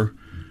for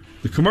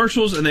the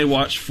commercials, and they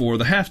watch for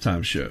the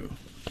halftime show.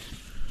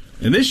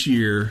 And this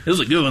year, it was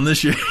a good one.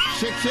 This year,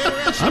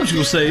 I'm just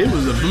gonna say it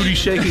was a booty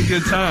shaking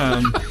good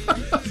time.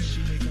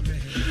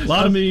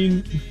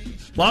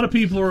 A lot of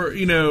people are,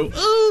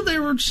 they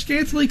were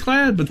scantily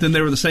clad, but then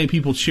they were the same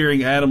people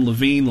cheering Adam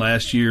Levine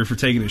last year for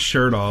taking his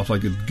shirt off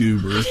like a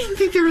goober. I didn't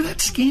think they were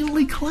that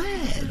scantily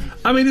clad.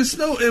 I mean,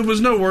 it was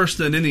no worse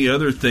than any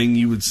other thing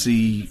you would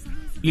see.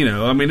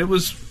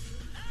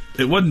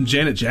 It wasn't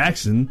Janet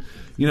Jackson.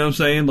 You know what I'm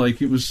saying?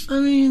 Like it was. I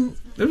mean,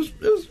 it was.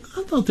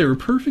 I thought they were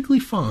perfectly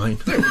fine.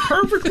 They were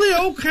perfectly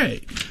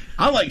okay.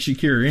 I like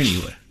Shakira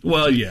anyway.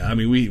 Well, yeah. I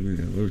mean, we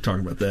were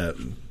talking about that.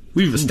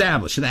 We've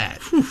established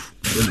that.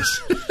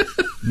 Goodness.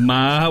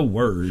 My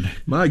word.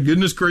 My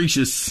goodness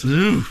gracious.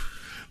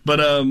 But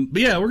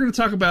yeah, we're going to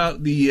talk about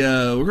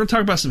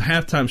some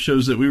halftime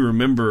shows that we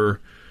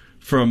remember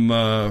from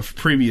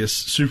previous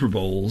Super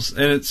Bowls,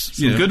 and it's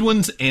some good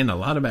ones and a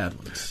lot of bad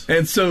ones.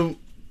 And so,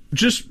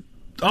 just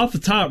off the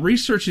top,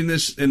 researching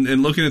this and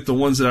looking at the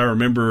ones that I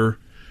remember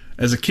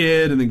as a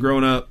kid and then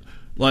growing up,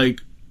 like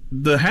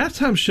the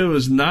halftime show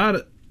is not.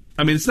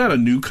 I mean, it's not a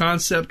new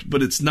concept,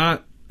 but it's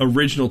not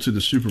original to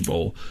the Super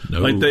Bowl. No.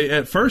 Like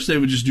at first they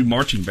would just do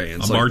marching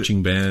bands.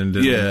 Marching band.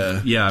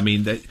 And, yeah. I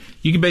mean,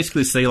 you can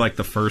basically say like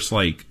the first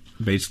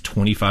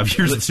 25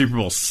 years of the Super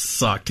Bowl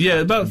sucked. Yeah,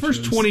 about the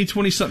first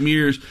 20 something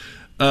years,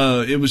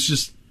 it was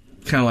just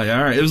kind of like,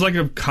 all right. It was like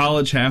a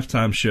college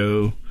halftime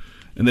show,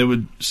 and they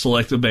would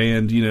select a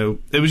band.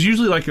 It was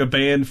usually like a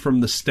band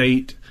from the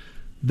state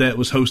that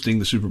was hosting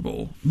the Super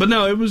Bowl. But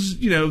no, it was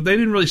they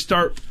didn't really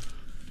start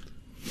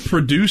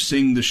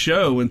producing the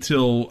show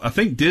until I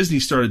think Disney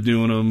started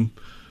doing them,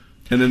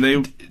 and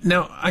then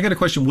Now I got a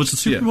question: was the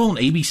Super Bowl on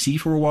ABC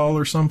for a while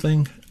or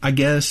something? I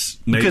guess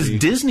because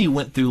Disney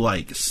went through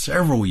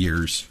several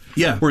years,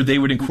 where they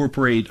would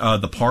incorporate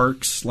the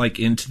parks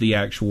into the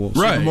actual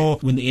Super Bowl.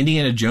 When the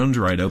Indiana Jones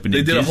ride opened,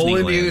 they did a whole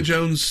Indiana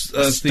Jones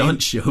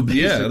stunt show.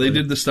 Basically. Yeah, they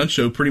did the stunt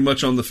show pretty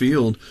much on the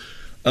field.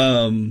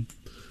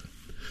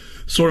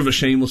 Sort of a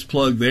shameless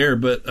plug there,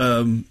 but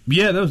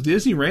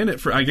Disney ran it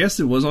for. I guess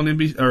it was on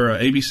NBC or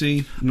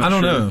ABC. I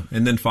don't know.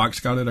 And then Fox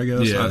got it. I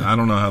guess. Yeah. I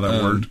don't know how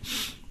that worked.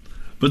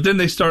 But then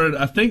they started.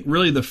 I think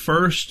really the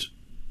first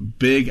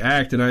big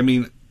act, and I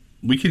mean,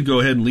 we could go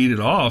ahead and lead it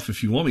off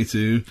if you want me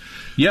to.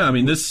 Yeah, I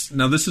mean this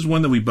is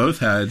one that we both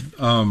had.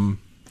 I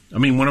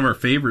mean, one of our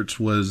favorites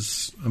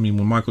was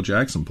when Michael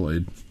Jackson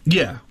played.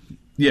 Yeah.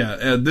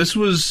 This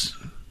was.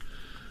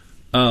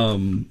 I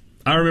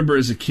remember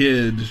as a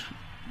kid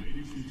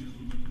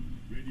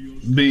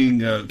being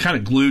kind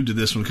of glued to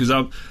this one because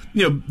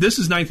this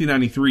is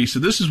 1993, so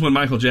this is when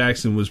Michael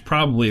Jackson was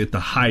probably at the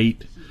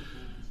height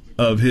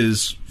of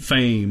his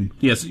fame.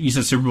 Yes, you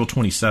said Super Bowl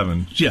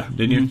 27. Yeah,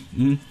 didn't you?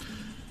 Mm-hmm.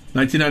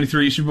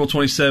 1993 Super Bowl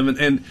 27,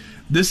 and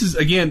this is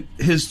again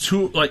his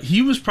tour. Like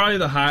he was probably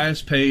the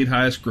highest paid,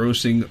 highest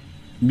grossing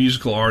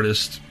musical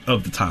artist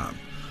of the time.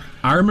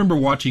 I remember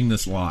watching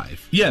this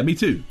live. Yeah, me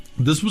too.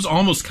 This was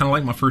almost kind of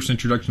like my first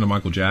introduction to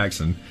Michael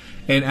Jackson,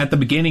 and at the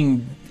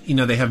beginning.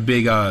 They have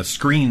big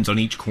screens on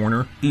each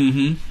corner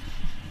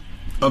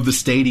of the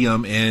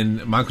stadium,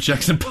 and Michael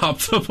Jackson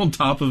pops up on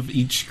top of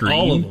each screen.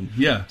 All of them,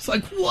 yeah. It's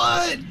like,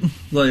 what?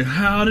 Like,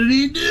 how did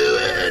he do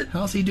it?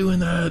 How's he doing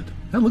that?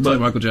 That looks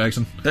like Michael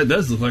Jackson. That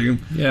does look like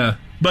him. Yeah.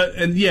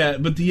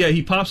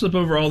 He pops up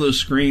over all those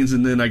screens,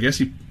 and then I guess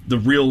the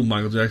real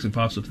Michael Jackson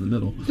pops up in the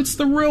middle. It's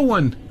the real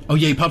one. Oh,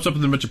 yeah, he pops up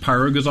and then a bunch of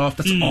pyro goes off.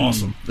 That's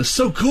awesome. That's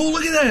so cool.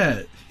 Look at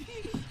that.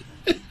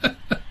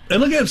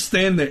 And look at him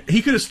stand there.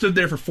 He could have stood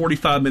there for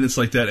 45 minutes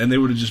like that, and they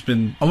would have just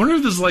been... I wonder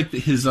if this is like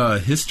his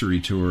history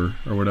tour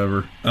or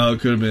whatever. Oh,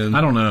 it could have been.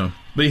 I don't know.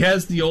 But he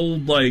has the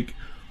old, like,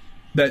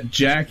 that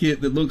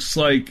jacket that looks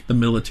like... The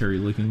military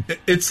looking.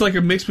 It's like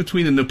a mix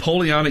between a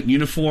Napoleonic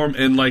uniform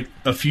and, like,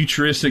 a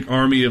futuristic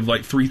army of,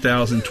 like,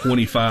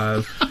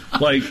 3,025.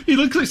 Like, he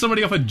looks like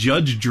somebody off of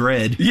Judge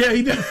Dredd. Yeah,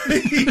 he does.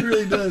 He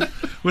really does.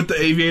 With the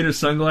aviator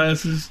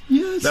sunglasses.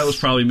 Yes. That was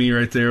probably me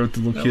right there with the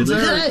little kids.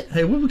 Like,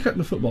 hey, what are we cutting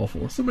the football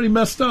for? Somebody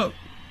messed up.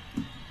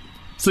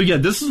 So, yeah,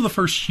 this is the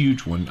first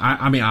huge one.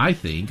 I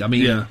think.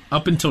 Yeah.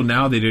 Up until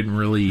now, they didn't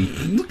really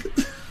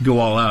go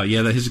all out.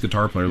 Yeah, his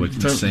guitar player looked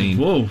insane.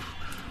 Whoa.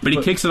 But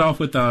he kicks it off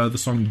with the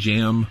song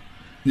Jam.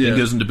 Yeah. He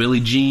goes into Billie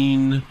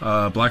Jean,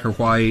 Black or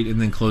White,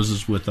 and then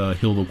closes with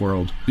Heal the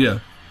World. Yeah.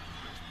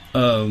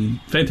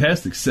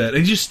 Fantastic set.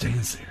 And he just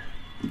stands there.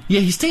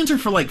 Yeah, he stands there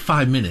for like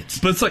 5 minutes.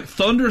 But it's like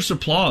thunderous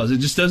applause. It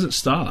just doesn't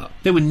stop.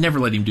 They would never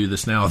let him do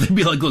this now. They'd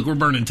be like, look, we're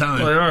burning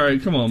time. Like, all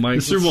right, come on, Mike.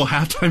 The Super Bowl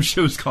halftime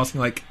show is costing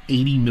like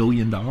 $80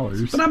 million.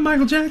 But I'm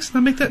Michael Jackson.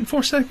 I make that in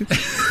 4 seconds.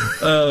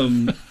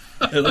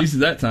 At least at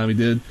that time he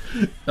did.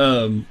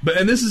 And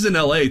this is in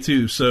L.A.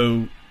 too,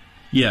 so...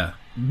 Yeah.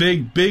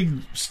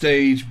 Big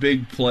stage,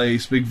 big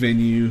place, big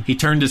venue. He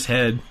turned his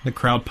head. The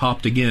crowd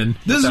popped again.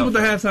 This is what the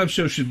halftime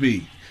show should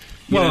be.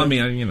 Well, I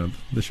mean,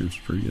 this year's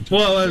pretty good.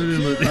 Well,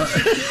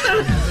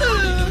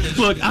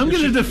 look, I'm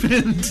going to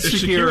defend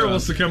Shakira. Shakira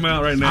wants to come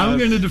out right now. I'm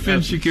going to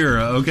defend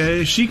Shakira.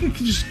 Okay, she can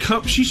just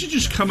come. She should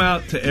just come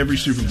out to every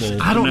Super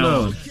Bowl. I don't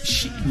know.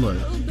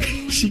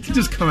 She could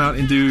just come out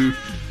and do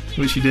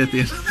what she did at the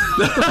end.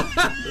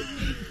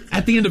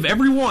 At the end of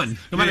every one,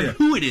 no matter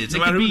who it is.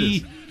 It could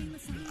be.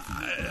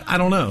 I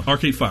don't know.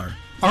 Arcade Fire.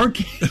 It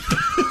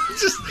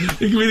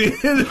could be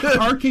the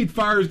Arcade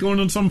Fire is going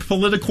on some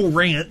political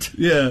rant.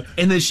 Yeah.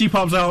 And then she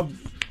pops out.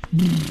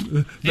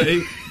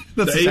 The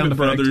Avon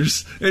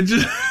Brothers. And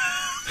just.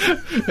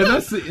 And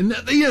that's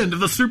the end of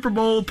the Super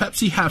Bowl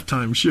Pepsi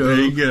halftime show. There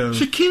you go.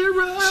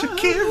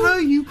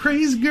 Shakira, you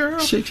crazy girl.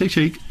 Shake, shake,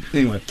 shake.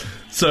 Anyway.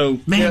 So.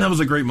 Man, that was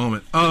a great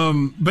moment.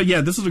 But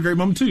yeah, this is a great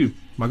moment too.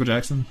 Michael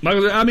Jackson.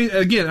 I mean,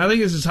 again, I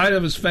think it's his height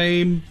of his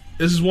fame.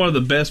 This is one of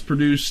the best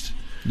produced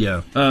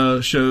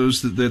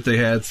shows that they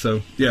had.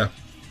 So, yeah.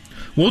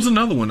 What was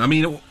another one? I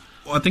mean,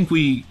 I think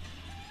we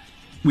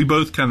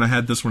both kind of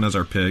had this one as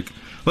our pick.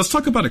 Let's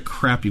talk about a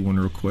crappy one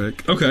real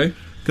quick. Okay.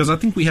 Because I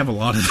think we have a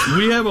lot of them.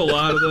 We have a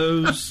lot of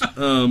those.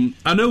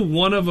 I know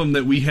one of them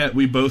that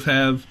we both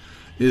have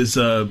is,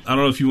 I don't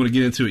know if you want to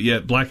get into it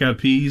yet, Black Eyed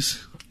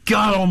Peas.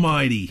 God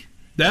almighty.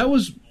 That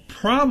was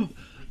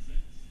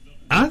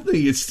I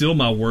think it's still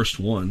my worst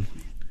one.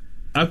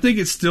 I think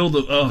it's still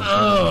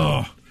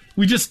the...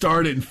 We just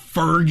started in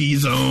Fergie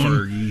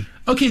zone.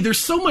 Okay, there's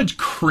so much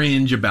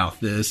cringe about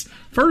this.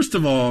 First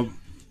of all,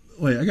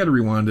 wait, I got to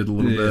rewind it a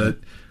little bit.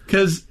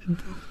 Because,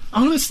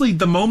 honestly,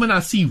 the moment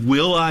I see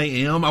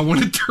Will.i.am, I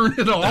want to turn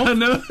it off. I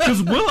know.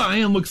 Because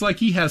Will.i.am looks like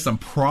he has some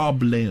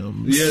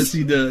problems. Yes,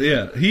 he does.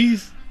 Yeah,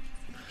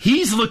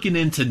 He's looking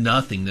into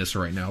nothingness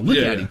right now. Look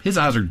at him. His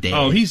eyes are dead.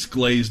 Oh, he's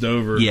glazed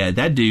over. Yeah,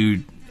 that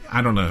dude,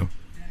 I don't know.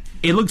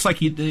 It looks like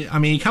he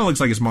kind of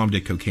looks like his mom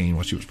did cocaine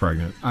while she was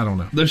pregnant. I don't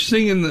know. They're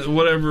singing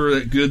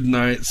that Good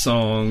Night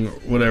song,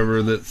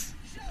 whatever that's...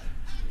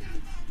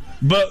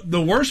 But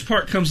the worst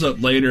part comes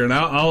up later, and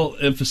I'll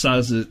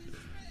emphasize it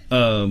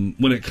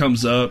when it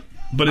comes up.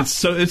 But it's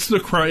the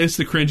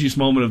cringiest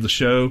moment of the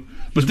show.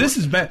 But this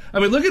is bad. I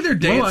mean, look at their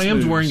dance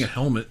Will.i.am's moves. wearing a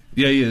helmet.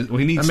 Yeah, he is. Well,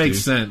 he needs to. That makes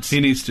sense. He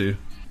needs to.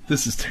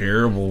 This is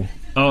terrible.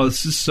 Oh,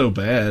 this is so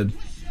bad.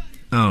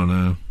 I don't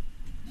know.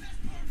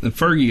 And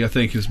Fergie, I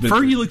think, has been...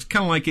 Fergie looks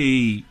kind of like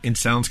and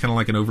sounds kind of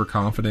like an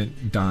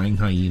overconfident dying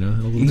hyena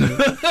a little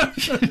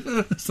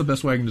bit. That's the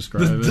best way I can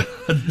describe it.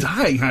 A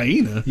dying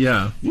hyena?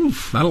 Yeah.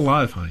 Oof. Not a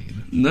live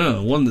hyena.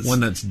 No, one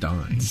that's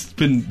dying. It's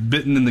been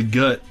bitten in the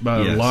gut by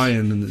a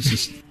lion, and it's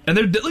just... And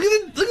they're look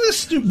at this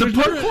stupid... The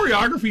part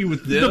choreography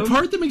with them. The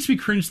part that makes me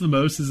cringe the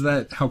most is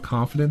that how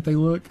confident they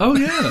look. Oh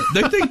yeah,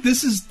 they think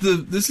this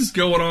is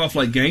going off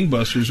like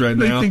gangbusters right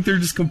now. They think they're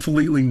just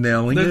completely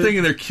nailing it. They're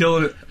thinking they're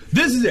killing it.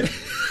 This is it.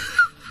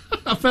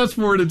 I fast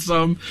forwarded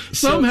some.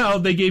 Somehow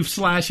they gave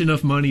Slash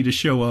enough money to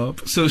show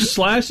up. So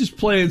Slash is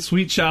playing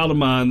 "Sweet Child of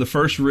Mine," the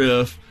first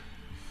riff.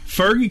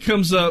 Fergie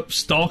comes up,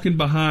 stalking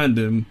behind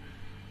him.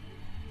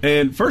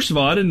 And first of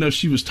all, I didn't know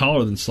she was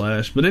taller than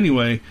Slash. But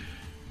anyway,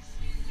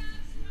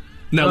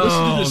 now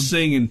listen to this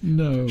singing.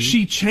 No,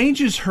 she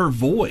changes her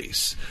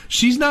voice.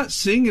 She's not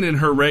singing in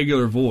her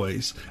regular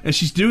voice, and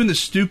she's doing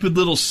this stupid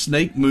little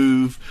snake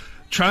move,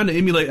 trying to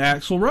emulate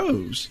Axl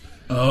Rose.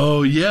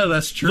 Oh, yeah,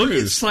 that's true. Look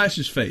at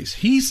Slash's face.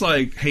 He's,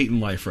 like, hating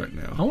life right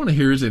now. I want to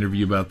hear his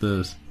interview about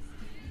this.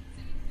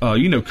 Oh,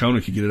 you know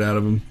Conan could get it out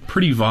of him.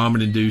 Pretty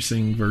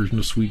vomit-inducing version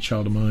of Sweet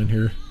Child of Mine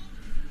here.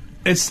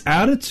 It's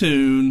out of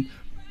tune.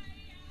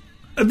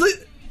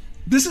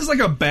 This is like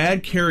a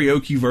bad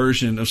karaoke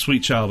version of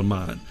Sweet Child of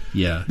Mine.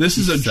 Yeah. This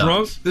is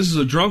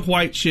a drunk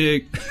white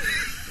chick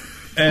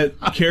at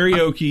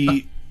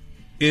karaoke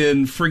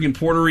in friggin'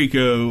 Puerto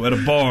Rico at a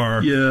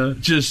bar. Yeah.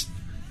 Just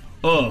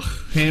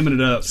hamming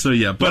it up. So,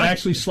 yeah, but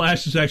actually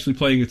Slash is actually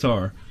playing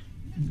guitar.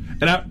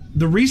 And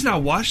the reason I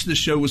watched this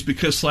show was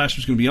because Slash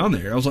was going to be on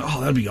there. I was like,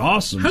 oh, that'd be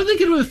awesome. How did they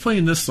get away with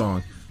playing this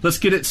song? Let's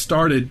Get It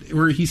Started,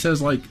 where he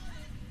says, like,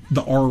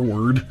 the R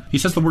word. He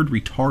says the word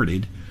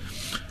retarded.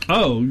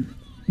 Oh.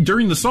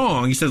 During the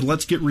song, he says,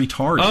 let's get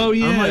retarded. Oh,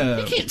 yeah. I'm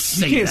like, you can't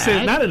say that.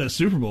 Say it. Not at a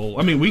Super Bowl.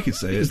 I mean, we could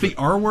say it. Is the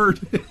R word?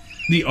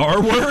 The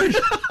R word?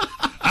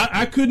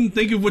 I couldn't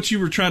think of what you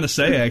were trying to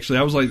say, actually.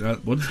 I was like,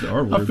 what is the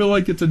R word? I feel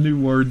like it's a new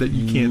word that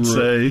you can't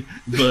say.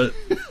 But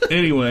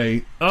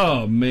anyway,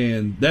 oh,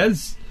 man.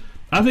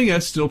 I think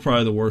that's still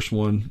probably the worst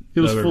one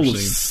It was I've full ever of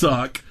seen.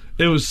 suck.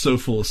 It was so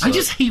full of suck. I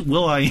just hate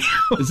will.i.am.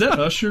 Is that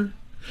Usher?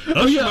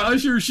 Oh, yeah,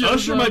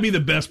 Usher might be the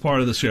best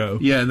part of the show.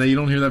 Yeah, and you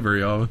don't hear that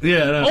very often.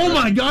 Yeah. No, oh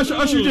my gosh,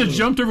 Usher just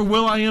jumped over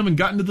will.i.am and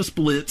got into the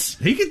splits.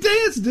 He can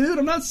dance, dude.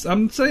 I'm not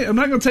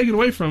going to take it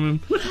away from him.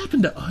 What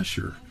happened to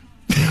Usher?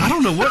 I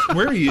don't know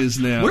where he is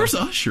now. Where's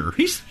Usher?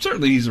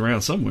 He's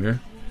around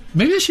somewhere.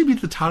 Maybe that should be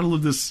the title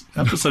of this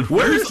episode.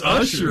 Where's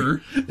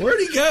Usher? Where'd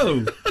he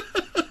go?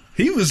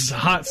 He was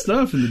hot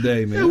stuff in the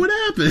day, man. Yeah, what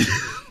happened?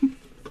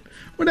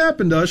 What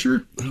happened,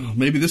 Usher? Oh,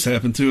 maybe this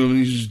happened to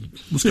him.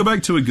 Let's go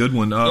back to a good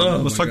one.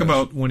 Let's talk gosh.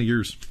 about one of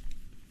yours.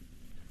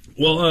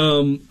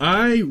 Well,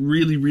 I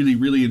really, really,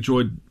 really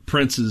enjoyed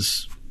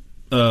Prince's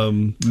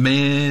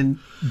man,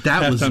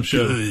 that was halftime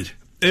show. good.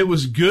 It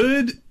was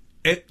good.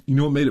 You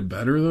know what made it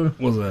better, though? What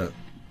was that?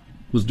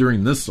 Was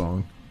during this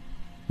song.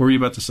 What were you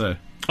about to say?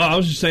 Oh, I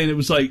was just saying it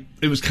was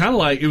kind of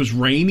like it was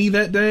rainy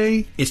that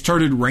day. It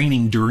started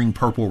raining during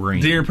Purple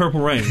Rain. During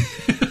Purple Rain.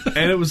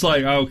 And it was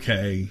like,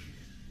 okay,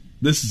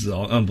 this is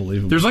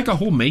unbelievable. There's like a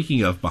whole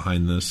making of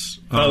behind this.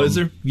 Oh, is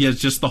there? Yeah,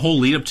 it's just the whole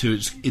lead up to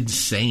it's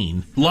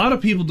insane. A lot of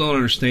people don't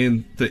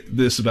understand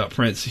this about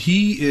Prince.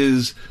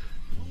 He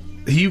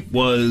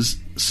was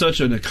such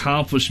an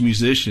accomplished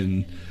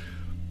musician.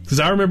 Because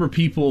I remember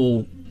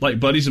people, like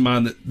buddies of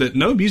mine that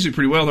know music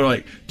pretty well, they're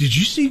like, did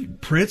you see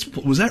Prince?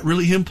 Was that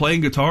really him playing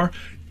guitar?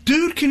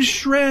 Dude can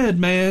shred,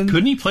 man.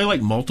 Couldn't he play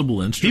like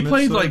multiple instruments?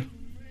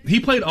 He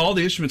played all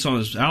the instruments on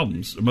his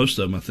albums, most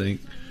of them, I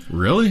think.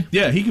 Really?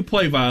 Yeah, he could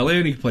play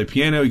violin, he could play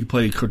piano, he could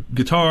play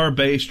guitar,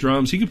 bass,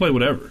 drums, he could play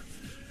whatever.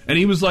 And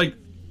he was like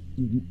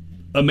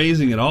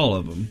amazing at all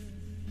of them.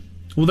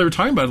 Well, they were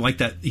talking about like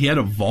that he had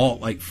a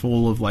vault like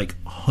full of like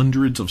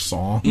hundreds of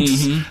songs.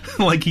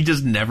 Mm-hmm. Like he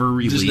just never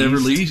released.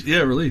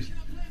 Released.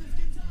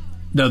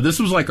 No, this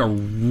was like a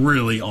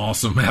really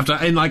awesome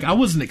halftime. And like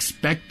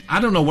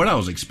I don't know what I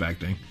was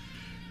expecting.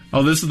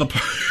 Oh, this is the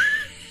part.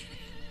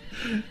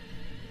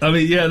 I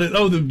mean, yeah,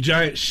 the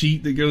giant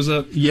sheet that goes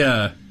up.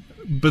 Yeah.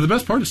 But the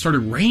best part, it started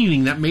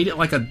raining. That made it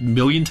like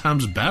 1,000,000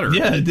 times better.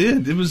 Yeah, it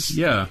did. It was.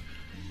 Yeah.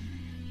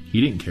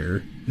 He didn't care.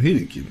 He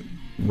didn't give it.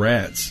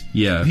 Rats.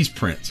 Yeah. He's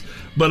Prince.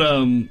 But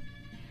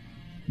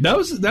that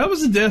was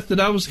a death that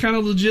I was kind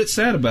of legit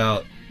sad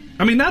about.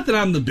 I mean, not that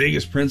I'm the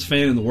biggest Prince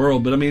fan in the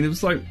world, but I mean, it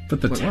was like.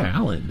 But the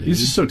talent, dude. He's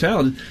just so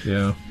talented.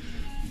 Yeah.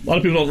 A lot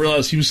of people don't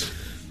realize he was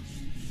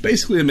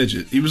basically a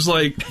midget. He was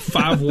like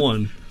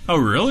 5'1". Oh,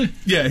 really?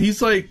 Yeah, he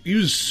was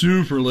a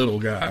super little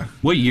guy.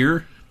 What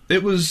year?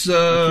 It was, I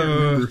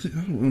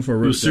don't know if I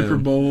wrote it was Super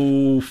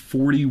Bowl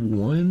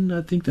 41,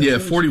 I think.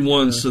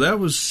 41. So that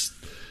was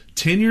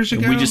 10 years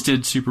ago. And we just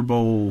did Super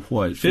Bowl,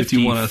 what?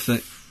 51, I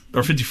think.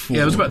 Or 54.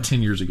 Yeah, it was about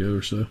 10 years ago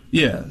or so.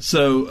 Yeah,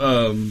 so...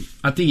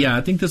 I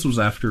think this was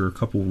after a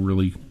couple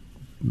really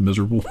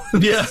miserable...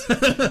 Yeah.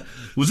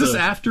 Was this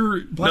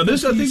after Black Eyed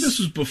Peas? I think this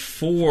was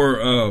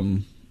before...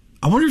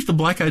 I wonder if the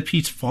Black Eyed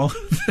Peas followed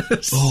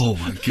this. Oh,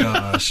 my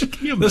gosh.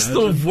 Can you imagine? That's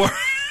the worst.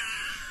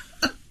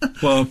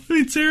 Well,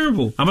 it's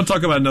terrible. I'm going to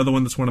talk about another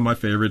one that's one of my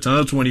favorites. I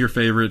know it's one of your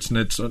favorites, and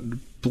it's a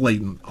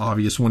blatant,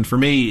 obvious one. For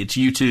me, it's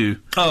U2.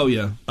 Oh,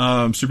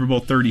 yeah. Super Bowl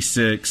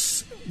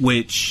 36,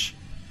 which...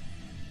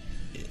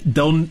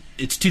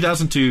 It's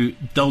 2002.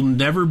 There'll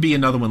never be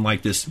another one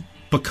like this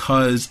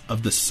because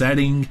of the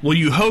setting. Well,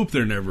 you hope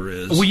there never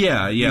is. Well,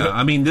 yeah.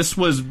 I mean, this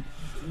was,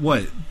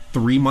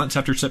 3 months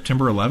after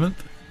September 11th?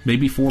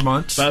 Maybe 4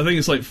 months? I think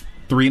it's like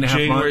 3.5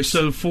 January, months.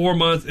 So 4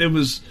 months. It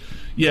was,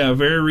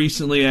 very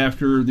recently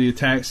after the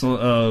attacks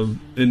in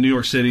New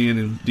York City and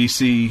in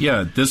D.C.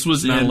 Yeah, this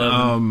was in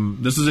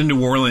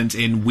New Orleans,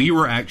 and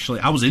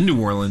I was in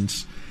New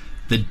Orleans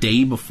the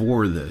day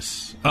before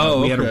this.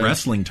 We had a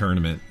wrestling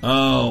tournament.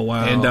 Oh,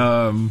 wow. And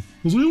I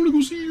was like, I want to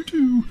go see you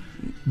too.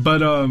 But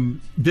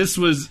this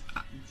was,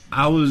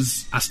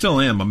 I still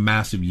am a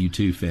massive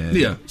U2 fan.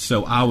 Yeah.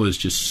 So I was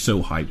just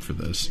so hyped for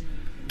this.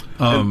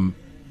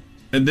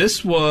 And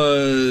this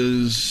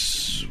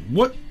was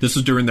what? This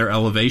was during their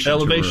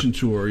Elevation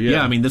tour.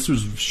 Yeah, I mean, this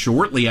was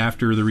shortly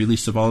after the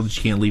release of All That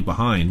You Can't Leave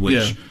Behind,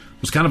 which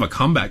was kind of a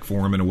comeback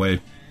for them in a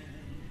way.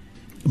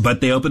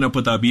 But they opened up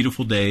with A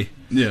Beautiful Day.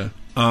 Yeah.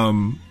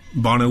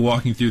 Bono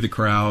walking through the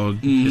crowd.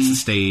 It's the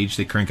stage.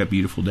 They crank up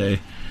Beautiful Day.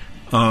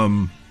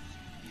 I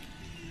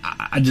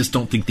just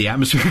don't think the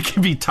atmosphere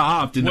can be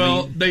topped.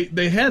 And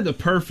they had the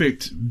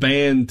perfect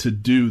band to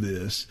do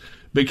this,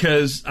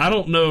 because I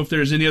don't know if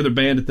there's any other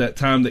band at that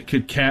time that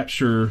could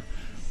capture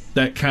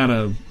that kind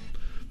of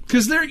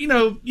because they're,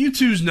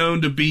 U2's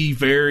known to be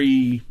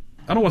very,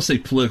 I don't want to say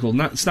political.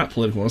 It's not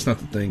political. That's not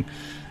the thing.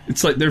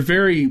 It's like they're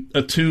very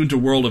attuned to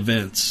world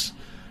events,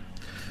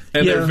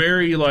 and they're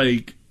very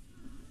like,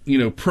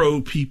 pro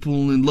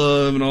people and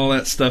love and all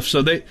that stuff.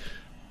 So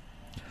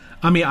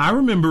I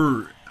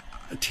remember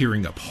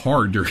tearing up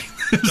hard during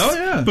this. Oh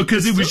yeah,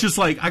 because it was just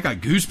like I got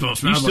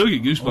goosebumps. You still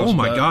get goosebumps. Oh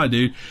my god,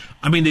 dude!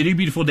 They do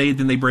 "Beautiful Day,"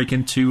 then they break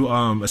into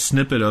a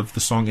snippet of the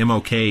song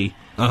 "MLK,"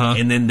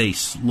 and then they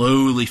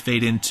slowly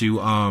fade into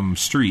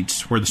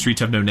 "Streets," where the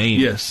streets have no name.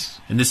 Yes,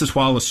 and this is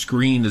while a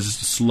screen is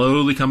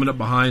slowly coming up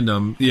behind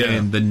them,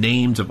 and the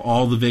names of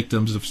all the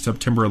victims of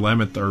September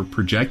 11th are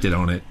projected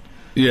on it.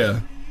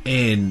 Yeah,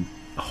 and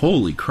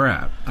holy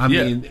crap! I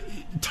mean.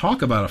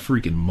 Talk about a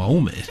freaking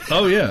moment.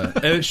 Oh yeah,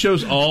 and it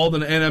shows all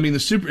it's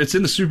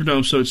in the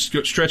Superdome, so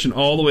it's stretching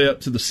all the way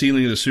up to the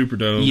ceiling of the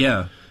Superdome.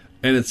 Yeah,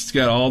 and it's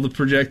got all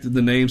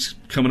the names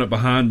coming up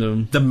behind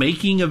them.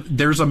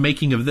 There's a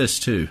making of this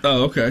too.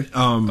 Oh okay.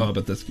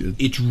 But that's good.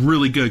 It's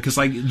really good because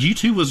like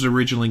U2 was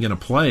originally going to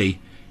play.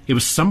 It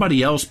was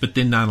somebody else, but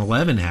then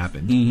 9/11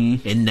 happened,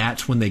 and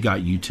that's when they got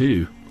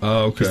U2.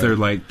 Oh, okay. Because they're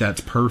like,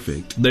 that's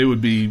perfect. They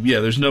would be,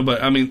 there's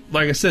nobody,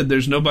 like I said,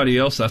 there's nobody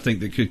else I think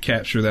that could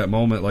capture that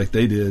moment like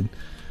they did.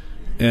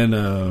 And,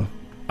 to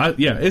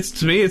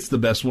me, it's the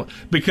best one.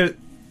 Because,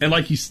 and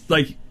like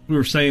we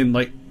were saying,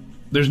 like,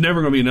 there's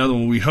never going to be another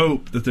one. We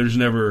hope that there's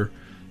never,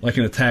 like,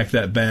 an attack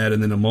that bad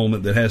and then a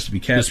moment that has to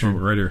be captured. This one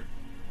right here.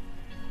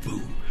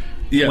 Boom.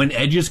 Yeah. When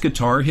Edge's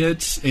guitar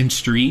hits in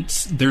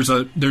Streets, there's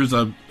a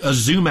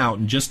zoom out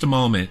in just a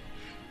moment,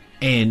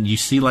 and you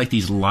see, like,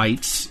 these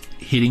lights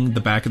hitting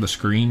the back of the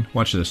screen.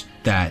 Watch this.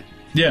 That.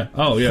 Yeah.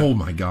 Oh, yeah. Oh,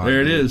 my God.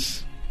 There it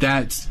is.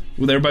 That's...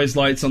 With everybody's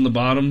lights on the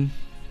bottom.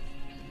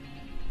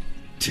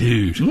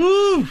 Dude.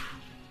 Woo!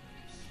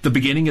 The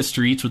beginning of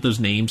Streets with those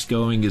names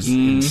going is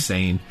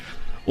insane.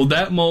 Well,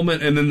 that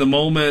moment, and then the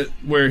moment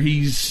where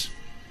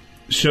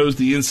shows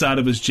the inside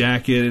of his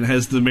jacket and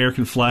has the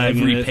American flag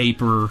Every in it.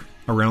 paper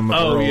around the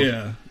world.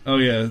 Oh,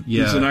 yeah.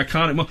 Yeah. It's an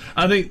iconic moment.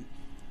 I think,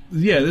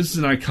 this is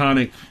an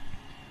iconic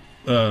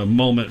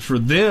moment for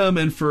them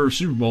and for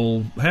Super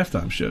Bowl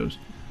halftime shows.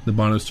 The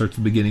Bono starts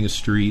the beginning of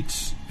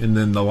Streets, and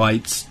then the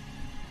lights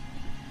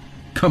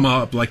come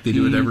up like they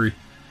do at every...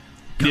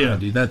 God,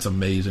 dude, that's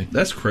amazing.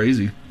 That's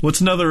crazy. What's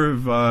another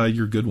of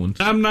your good ones?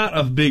 I'm not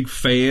a big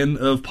fan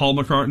of Paul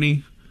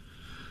McCartney,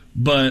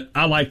 but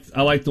I like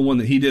the one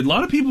that he did. A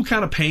lot of people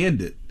kind of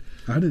panned it.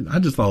 I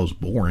just thought it was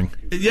boring.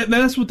 Yeah,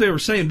 that's what they were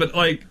saying. But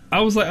I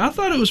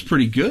thought it was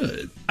pretty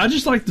good. I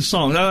just like the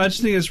song. I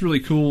just think it's really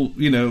cool,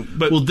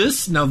 But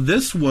this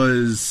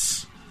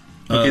was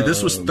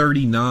this was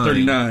 39.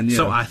 39. Yeah.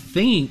 So I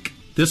think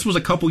this was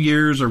a couple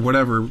years or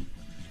whatever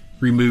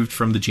removed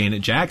from the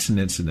Janet Jackson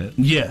incident.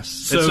 Yes.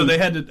 So they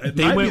had to.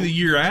 They went the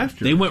year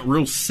after. They went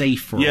real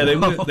safe for. Yeah, they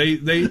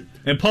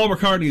and Paul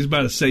McCartney is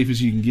about as safe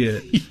as you can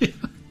get.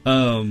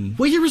 Yeah.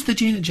 What year was the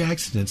Janet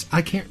Jackson incident?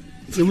 I can't.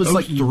 It was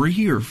like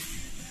 3 or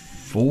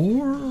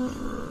 4?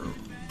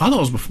 I thought it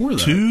was before that.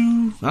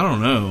 2? I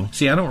don't know.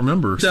 See, I don't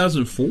remember.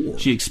 2004.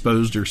 She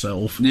exposed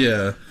herself.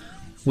 Yeah.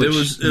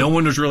 No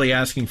one was really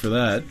asking for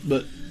that,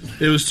 but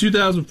it was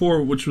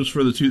 2004, which was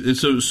for so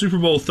it was Super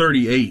Bowl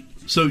 38.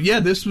 So yeah,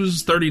 this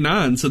was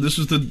 39. So this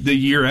was the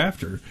year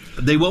after.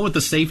 They went with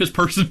the safest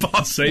person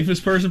possible.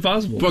 Safest person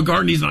possible. But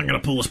McCartney's not going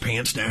to pull his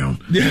pants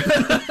down.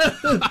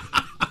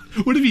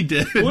 What if he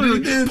did?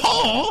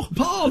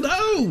 Paul,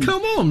 no!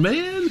 Come on,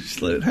 man!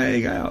 Just let it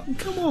hang out.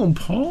 Come on,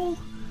 Paul.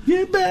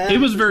 Get back. It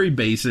was very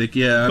basic,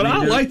 yeah. But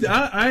I liked it.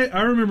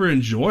 I remember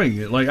enjoying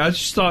it. Like, I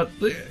just thought...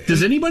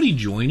 Does anybody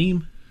join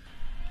him?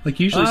 Like,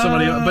 usually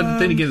somebody... But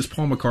then again, it's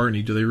Paul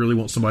McCartney. Do they really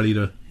want somebody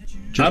to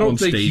jump on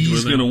stage with him? I don't think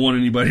he's going to want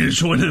anybody to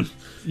join him.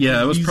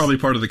 Yeah, it was probably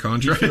part of the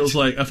contract.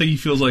 I think he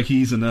feels like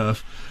he's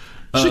enough.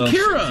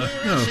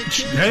 Shakira! No.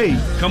 Hey,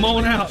 come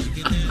on out.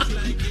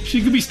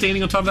 She could be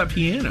standing on top of that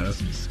piano.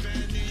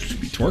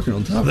 She'd be twerking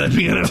on top of that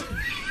piano.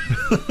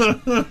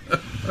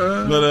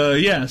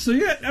 But, so,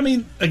 I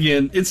mean,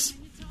 again, I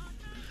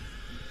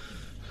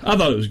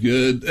thought it was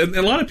good. And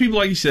a lot of people,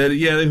 like you said,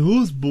 it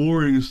was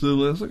boring and stuff. I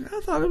was like, I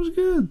thought it was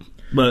good.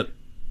 But,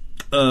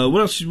 what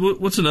else?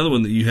 What's another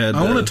one that you had?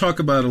 I want to talk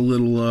about a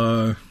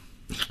little,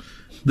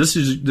 this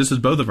is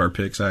both of our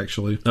picks,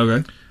 actually.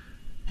 Okay.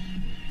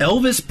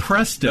 Elvis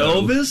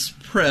Presto. Elvis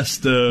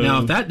Presto.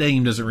 Now, if that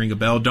name doesn't ring a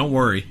bell, don't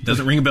worry. It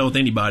doesn't ring a bell with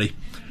anybody.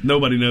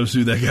 Nobody knows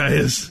who that guy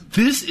is.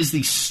 This is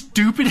the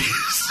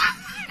stupidest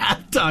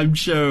halftime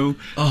show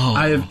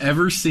I have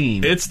ever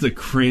seen. It's the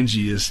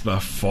cringiest by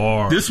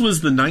far. This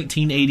was the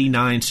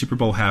 1989 Super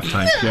Bowl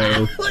halftime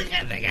show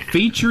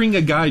featuring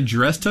a guy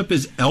dressed up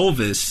as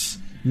Elvis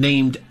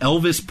named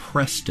Elvis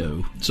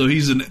Presto. So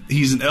he's an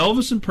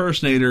Elvis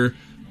impersonator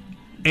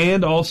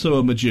and also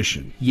a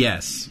magician.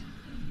 Yes.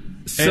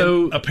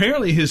 So and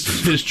apparently his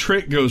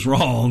trick goes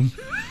wrong.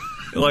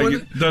 Like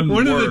it doesn't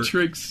work. One of the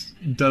tricks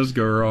does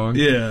go wrong.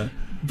 Yeah.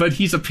 But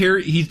he's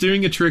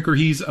doing a trick where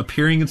he's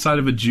appearing inside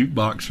of a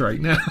jukebox right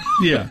now.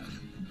 Yeah.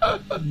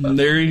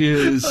 There he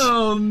is.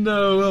 Oh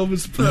no,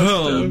 Elvis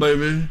Presto. Oh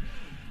baby.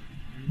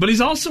 But he's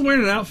also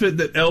wearing an outfit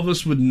that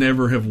Elvis would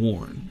never have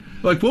worn.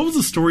 Like, what was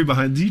the story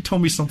behind? You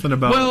told me something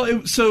about.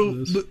 Well,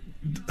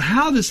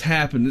 how this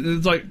happened?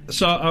 It's like,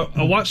 so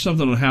I watched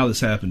something on how this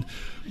happened.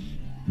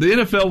 The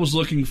NFL was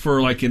looking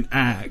for like an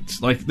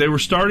act. Like they were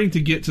starting to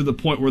get to the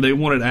point where they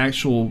wanted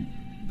actual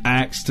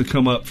acts to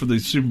come up for the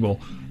Super Bowl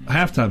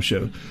halftime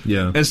show.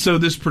 Yeah. And so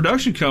this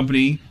production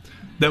company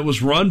that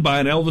was run by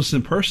an Elvis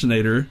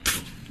impersonator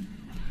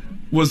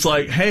was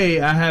like, "Hey,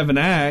 I have an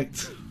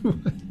act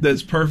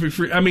that's perfect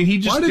for." I mean, he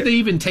just. Why did they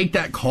even take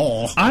that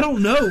call? I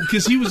don't know,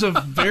 because he was a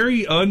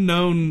very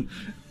unknown,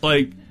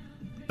 a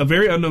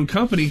very unknown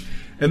company,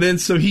 and then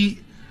so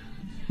he.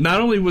 Not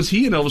only was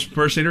he an Elvis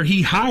impersonator,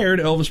 he hired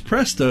Elvis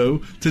Presto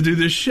to do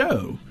this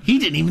show. He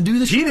didn't even do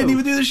the show. He didn't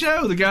even do the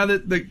show, the guy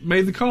that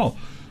made the call.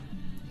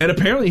 And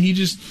apparently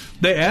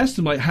they asked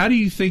him, like, how do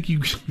you think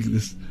you...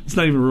 It's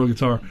not even a real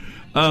guitar.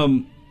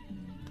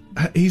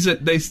 He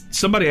said,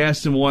 somebody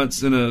asked him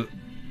once in a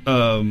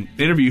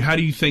interview, how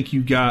do you think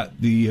you got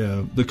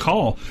the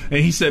call? And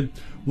he said,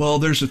 well,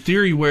 there's a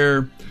theory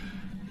where,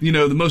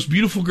 the most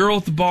beautiful girl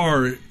at the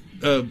bar...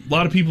 a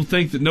lot of people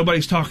think that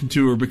nobody's talking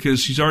to her because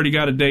she's already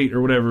got a date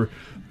or whatever.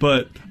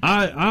 But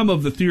I'm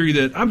of the theory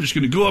that I'm just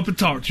going to go up and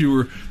talk to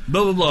her,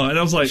 blah, blah, blah. And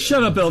I was like...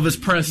 Shut up,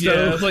 Elvis Presto.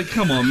 Yeah, I was like,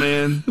 come on,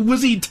 man.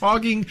 Was he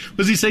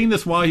saying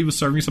this while he was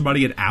serving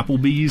somebody at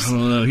Applebee's? I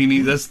don't know.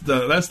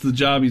 That's the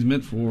job he's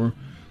meant for,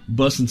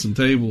 bussing some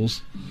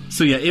tables.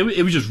 So, yeah,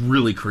 it was just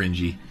really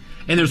cringy.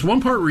 And there's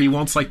one part where he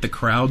wants, like, the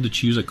crowd to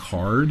choose a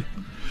card.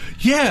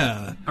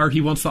 Yeah. Or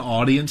he wants the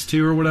audience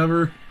to or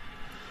whatever.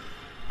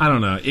 I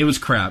don't know. It was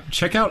crap.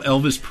 Check out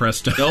Elvis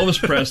Presto.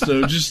 Elvis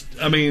Presto.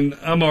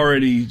 I'm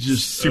already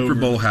just Super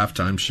Bowl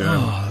halftime show.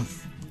 Oh,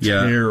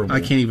 yeah, terrible. I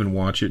can't even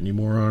watch it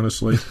anymore,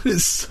 honestly.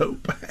 It's so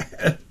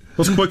bad.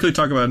 Let's quickly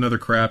talk about another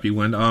crappy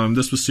one.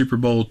 This was Super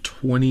Bowl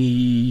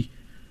 26.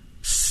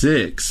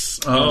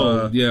 Yeah.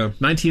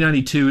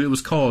 1992. It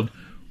was called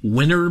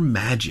Winter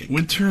Magic.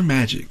 Winter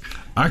Magic.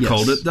 I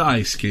called it the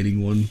ice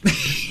skating one.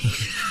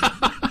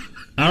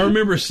 I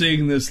remember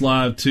seeing this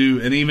live, too,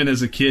 and even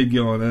as a kid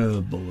going,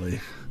 oh, boy.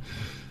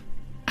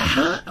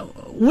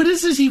 What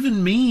does this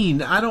even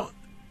mean?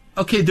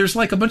 Okay, there's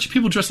like a bunch of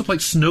people dressed up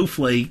like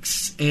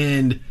snowflakes,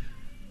 and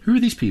who are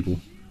these people?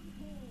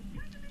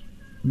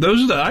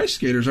 Those are the ice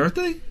skaters, aren't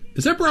they?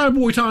 Is that Brian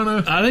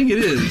Boitano? I think it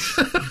is.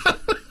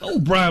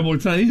 Old Brian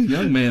Boitano, he's a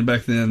young man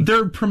back then.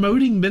 They're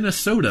promoting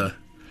Minnesota.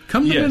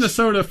 Come to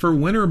Minnesota for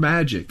Winter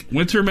Magic.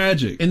 Winter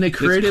Magic. And they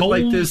created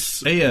like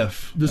this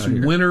AF. This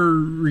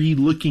wintry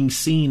looking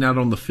scene out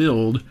on the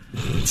field.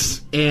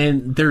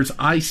 And there's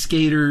ice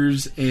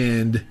skaters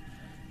and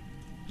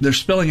they're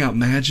spelling out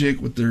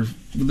magic with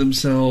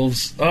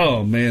themselves.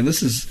 Oh man,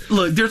 this is...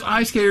 Look, there's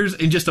ice skaters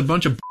and just a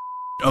bunch of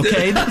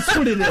okay? That's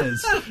what it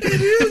is.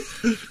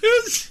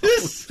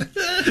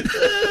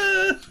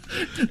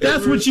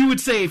 That's what you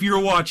would say if you were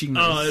watching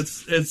this. Oh,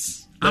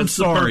 it's I'm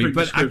sorry,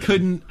 but I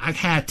couldn't. I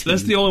had to.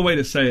 That's the only way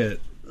to say it.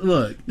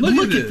 Look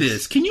at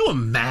this. Can you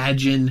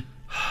imagine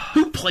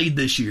who played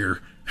this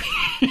year?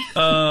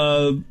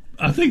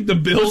 I think the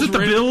Bills. Was it the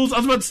Bills? I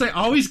was about to say.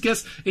 I always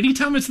guess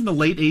anytime it's in the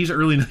late 80s,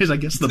 early 90s, I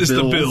guess it's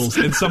the Bills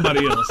and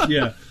somebody else.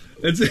 Yeah,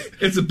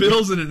 it's a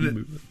Bills and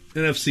an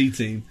NFC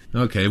team.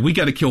 Okay, we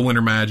got to kill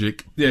Winter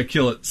Magic. Yeah,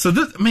 kill it. So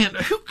this man,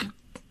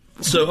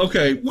 So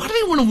okay, why do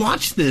they want to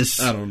watch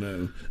this? I don't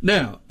know.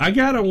 Now I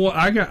got a one.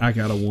 I got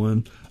a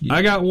one. Yeah.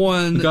 I got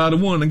one. I got a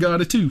one. I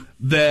got a two.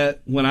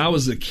 That when I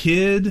was a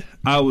kid,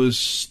 I was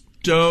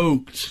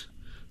stoked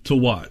to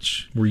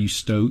watch. Were you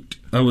stoked?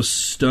 I was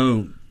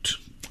stoked.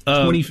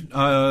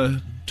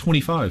 25.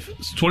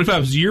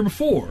 25 was the year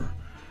before.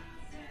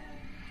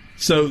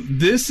 So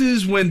this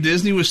is when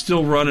Disney was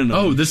still running them.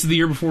 Oh, this is the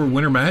year before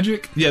Winter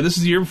Magic? Yeah, this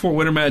is the year before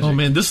Winter Magic. Oh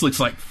man, this looks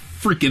like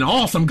freaking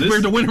awesome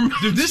compared to Winter Magic.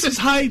 Dude, this is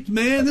hype,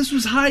 man. This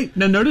was hype.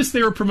 Now notice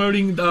they were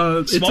promoting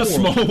It's a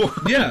Small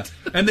World. Yeah,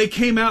 and they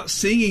came out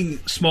singing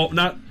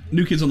not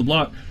New Kids on the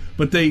Block,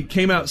 but they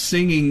came out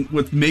singing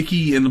with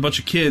Mickey and a bunch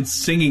of kids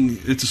singing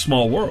It's a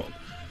Small World.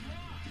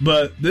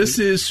 But this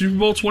is Super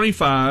Bowl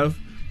 25.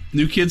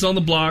 New Kids on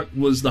the Block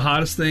was the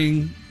hottest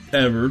thing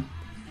ever.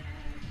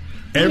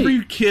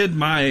 Every kid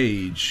my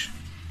age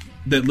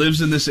that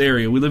lives in this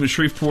area, we live in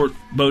Shreveport,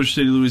 Bossier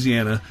City,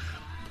 Louisiana.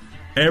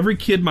 Every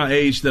kid my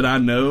age that I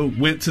know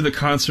went to the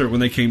concert when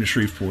they came to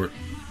Shreveport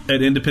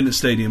at Independence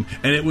Stadium,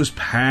 and it was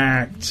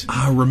packed.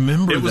 I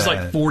remember it was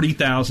like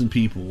 40,000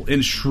 people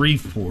in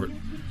Shreveport.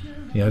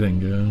 Yeah, I didn't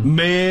go.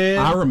 Man.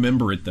 I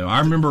remember it, though. I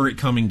remember it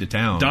coming to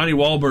town. Donnie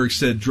Wahlberg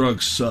said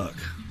drugs suck.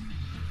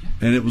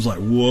 And it was like,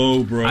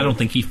 whoa, bro. I don't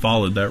think he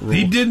followed that rule.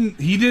 He didn't.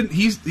 He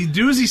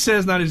do as he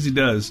says, not as he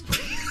does.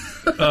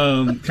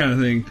 Kind of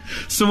thing.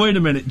 So wait a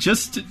minute.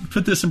 Just to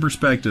put this in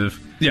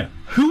perspective. Yeah.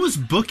 Who was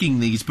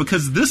booking these?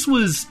 Because this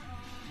was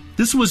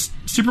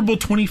Super Bowl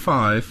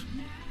 25.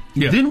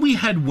 Yeah. Then we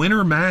had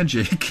Winter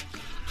Magic.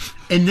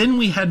 And then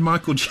we had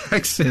Michael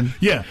Jackson.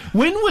 Yeah.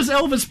 When was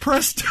Elvis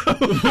Presto?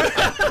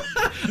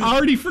 I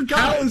already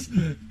forgot.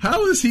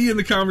 How is he in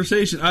the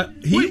conversation?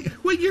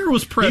 What year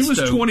was Presto?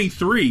 He was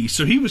 23,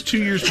 so he was 2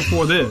 years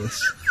before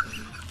this.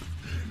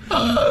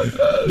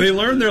 They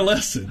learned their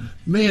lesson.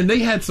 Man,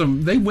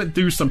 they went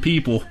through some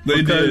people.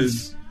 They did.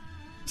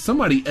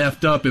 Somebody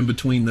effed up in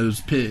between those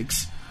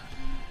picks.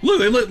 Look,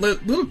 they let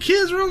little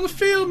kids run on the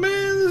field,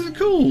 man. This is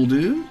cool,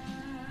 dude.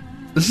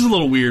 This is a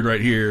little weird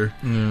right here.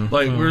 Yeah.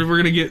 Like, we're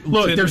going to get...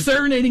 Look, they're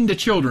serenading to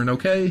children,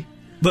 okay?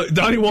 Look,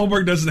 Donnie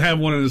Wahlberg doesn't have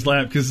one in his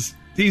lap because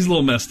he's a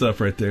little messed up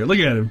right there. Look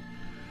at him.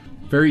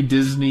 Very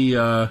Disney.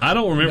 I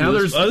don't remember. Now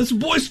this is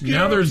Boy Scouts.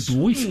 Now there's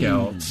Boy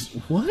Scouts.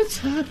 What's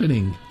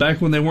happening?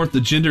 Back when they weren't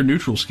the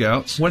gender-neutral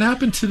scouts. What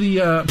happened to the...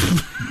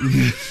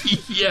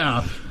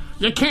 Yeah.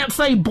 You can't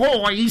say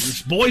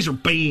boys. Boys are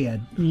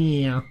bad.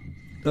 Yeah.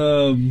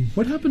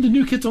 What happened to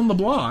New Kids on the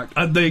Block?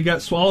 They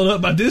got swallowed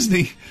up by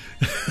Disney.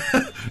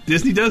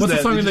 Disney does What's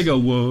that. the song they go,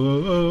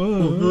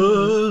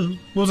 whoa,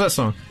 what was that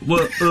song?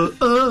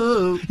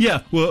 Whoa,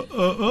 yeah,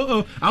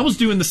 whoa, I was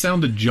doing the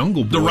sound of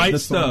Jungle Boy. The Right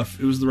Stuff.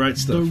 It was The Right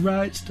Stuff. The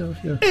Right Stuff,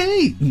 yeah.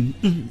 Hey!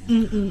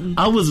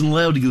 I wasn't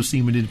allowed to go see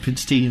them at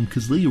Independence Stadium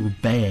because they were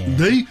bad.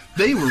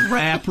 They were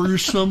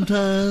rappers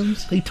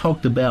sometimes. They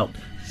talked about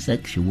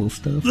sexual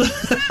stuff.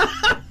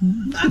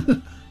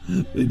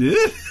 They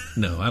did?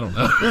 No, I don't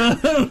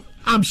know.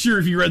 I'm sure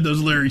if you read those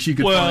lyrics, you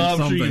could find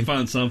something. I'm sure you can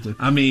find something.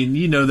 I mean,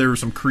 you know, there were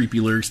some creepy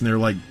lyrics, and they're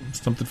like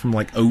something from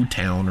like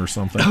O-Town or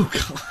something. Oh,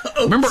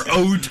 God. Remember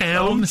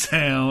O-Town?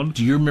 O-Town.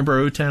 Do you remember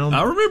O-Town?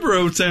 I remember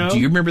O-Town. Do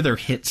you remember their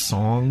hit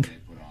song?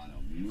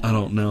 I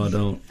don't know. I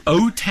don't.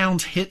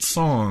 O-Town's hit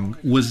song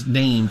was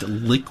named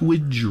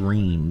Liquid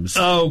Dreams.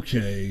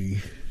 Okay.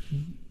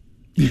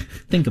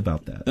 Think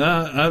about that.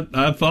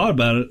 I thought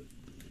about it.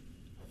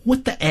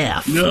 What the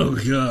F? Oh,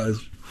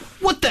 gosh.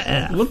 What the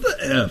F? What the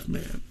F,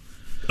 man?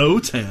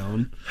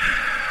 O-Town.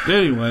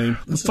 Anyway.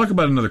 Let's talk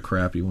about another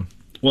crappy one.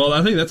 Well,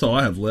 I think that's all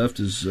I have left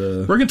is...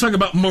 We're going to talk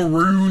about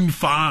Maroon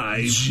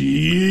 5.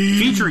 Jeez.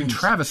 Featuring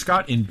Travis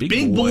Scott and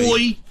Big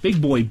Boy.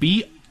 Big Boy,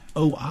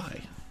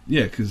 B-O-I.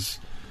 Yeah, because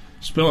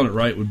spelling it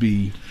right would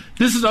be...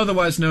 This is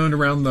otherwise known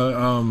around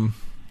the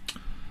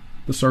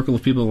circle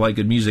of people who like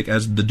good music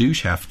as the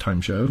Douche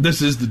Halftime Show.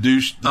 This is the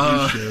douche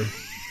show.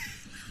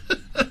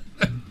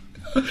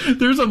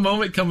 There's a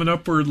moment coming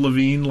up where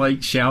Levine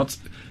like shouts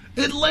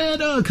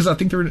Atlanta because I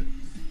think they're in,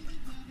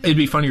 it'd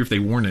be funnier if they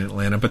weren't in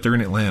Atlanta, but they're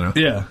in Atlanta.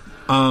 Yeah.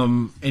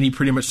 And he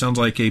pretty much sounds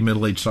like a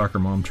middle-aged soccer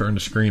mom trying to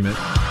scream it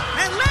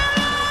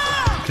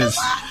because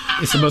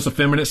it's the most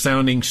effeminate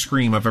sounding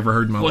scream I've ever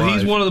heard in my life. Well,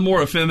 he's one of the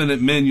more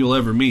effeminate men you'll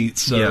ever meet.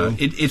 So yeah,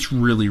 it's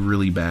really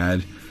really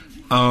bad.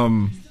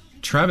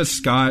 Travis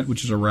Scott,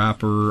 which is a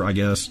rapper, I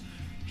guess,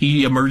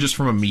 he emerges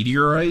from a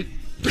meteorite.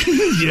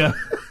 Yeah.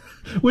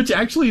 Which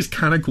actually is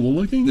kind of cool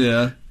looking.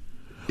 Yeah.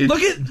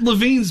 Look at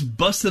Levine's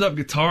busted up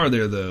guitar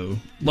there, though.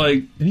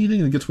 Like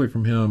anything that gets away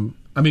from him.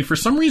 I mean, for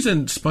some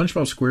reason,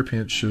 SpongeBob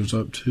SquarePants shows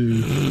up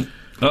too.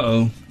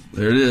 Uh-oh.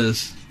 There it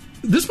is.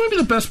 This might be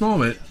the best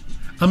moment.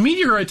 A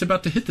meteorite's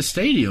about to hit the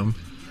stadium.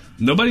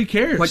 Nobody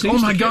cares. Like, oh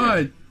my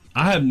God.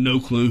 I have no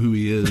clue who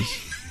he is.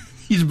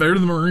 He's better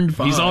than Maroon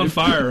 5. He's on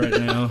fire right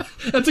now.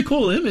 That's a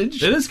cool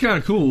image. It is kind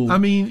of cool. I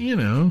mean, you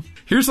know.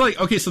 Here's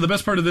like, okay, so the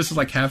best part of this is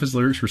like half his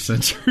lyrics were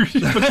censored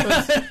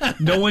because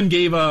no one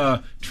gave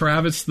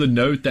Travis the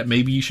note that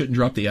maybe you shouldn't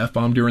drop the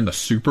F-bomb during the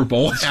Super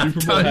Bowl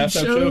halftime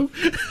show.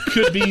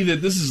 Could be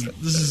that this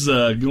is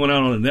going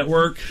out on a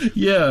network.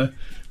 Yeah.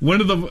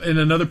 In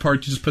another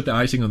part, you just put the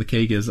icing on the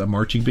cake is a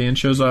marching band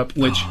shows up,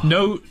 which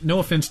no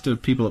offense to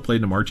people that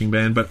played in a marching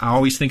band, but I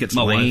always think it's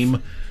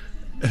lame.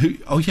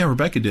 Oh yeah,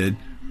 Rebecca did.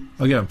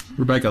 Oh yeah,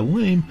 Rebecca,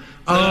 lame.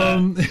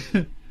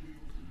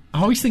 I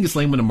always think it's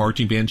lame when a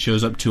marching band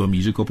shows up to a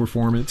musical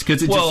performance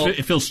because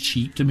it feels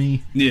cheap to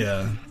me.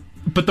 Yeah.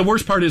 But the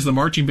worst part is the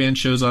marching band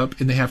shows up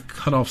and they have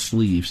cut off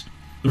sleeves.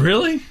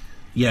 Really?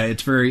 Yeah,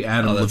 it's very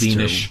Adam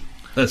Levine-ish.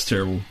 That's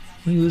terrible.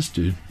 Look at this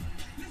dude.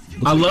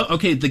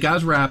 The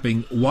guy's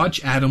rapping.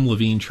 Watch Adam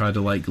Levine try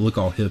to like look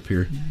all hip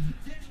here.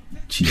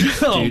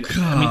 Jeez, oh dude. God!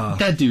 I mean,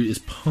 that dude is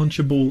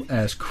punchable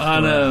as crap. I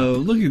know.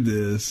 Look at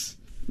this.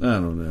 I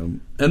don't know.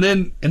 And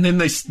then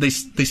they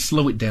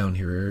slow it down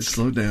here, Eric.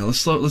 Slow it down.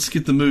 Let's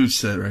get the mood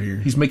set right here.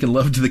 He's making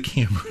love to the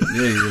camera.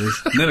 Yeah, he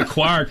is. And then a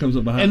choir comes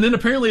up behind. And then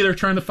apparently they're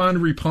trying to find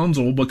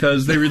Rapunzel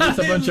because they released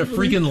a bunch of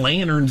freaking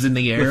lanterns in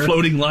the air with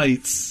floating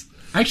lights.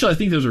 Actually, I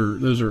think those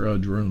are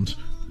drones.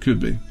 Could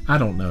be. I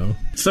don't know.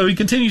 So he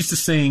continues to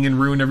sing and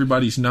ruin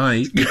everybody's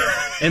night.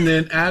 And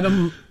then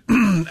Adam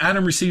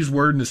receives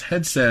word in his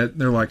headset.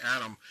 They're like,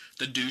 Adam,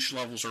 the douche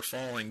levels are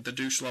falling. The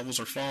douche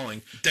levels are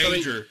falling.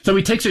 Danger. So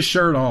he takes his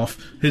shirt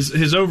off.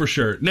 His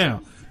overshirt.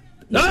 Now,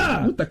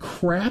 with the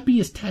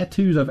crappiest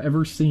tattoos I've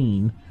ever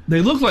seen.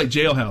 They look like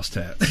jailhouse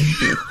tats.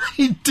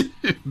 They do.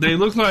 They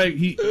look like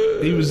he's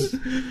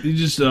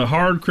just a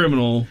hard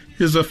criminal.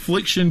 His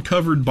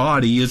affliction-covered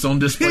body is on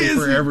display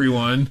for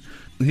everyone.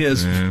 He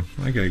has. I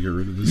gotta get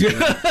rid of this.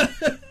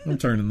 I'm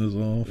turning this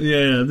off.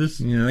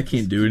 Yeah, I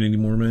can't do it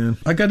anymore, man.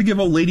 I gotta give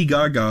old Lady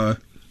Gaga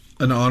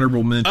an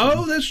honorable mention.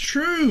 Oh, that's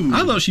true.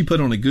 I thought she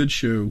put on a good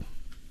show.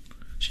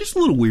 She's a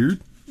little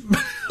weird. A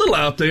little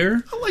out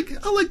there.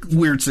 I like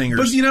weird singers.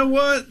 But you know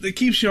what? It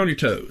keeps you on your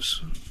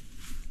toes.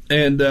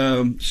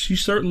 And she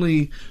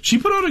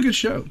put on a good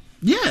show.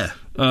 Yeah.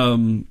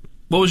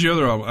 What was your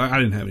other album? I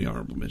didn't have any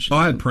honorable mentions. Oh,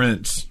 I had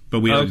Prince, but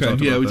we haven't talked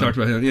about we that. talked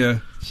about him. Yeah,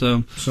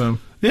 so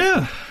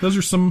yeah, those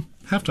are some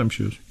halftime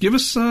shows. Give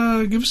us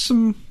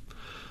some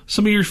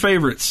of your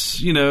favorites.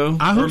 You know,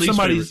 I hope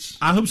favorites.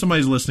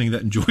 somebody's listening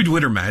that enjoyed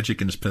Winter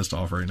Magic and is pissed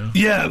off right now.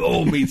 Yeah,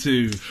 me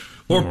too.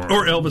 Or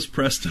Elvis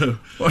Presto.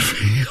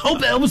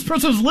 Hope Elvis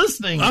Presto's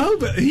listening. I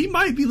hope he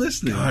might be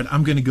listening. God,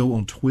 I'm going to go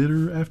on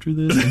Twitter after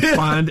this and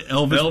find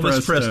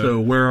Elvis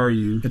Presto. Where are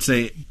you? And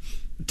say,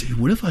 dude,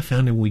 what if I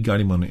found him when we got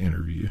him on an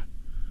interview?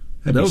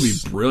 That would be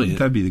brilliant.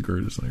 That'd be the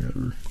greatest thing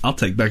ever. I'll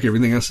take back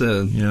everything I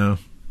said. Yeah.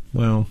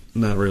 Well,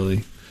 not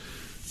really.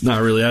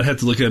 I'd have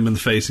to look at him in the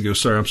face and go,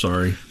 "Sir, I'm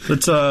sorry."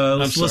 Let's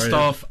list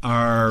off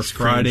our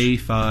Friday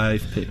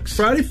 5 picks.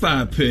 Friday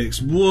 5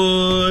 picks.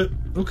 What?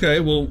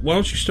 Okay. Well, why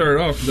don't you start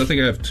it off? Because I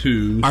think I have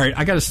 2. All right.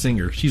 I got a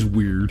singer. She's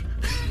weird.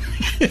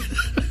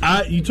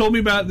 You told me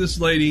about this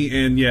lady,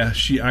 and yeah,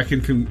 I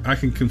can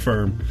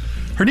confirm.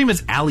 Her name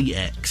is Ali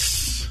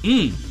X.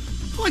 I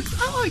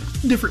like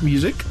different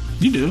music.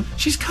 You do.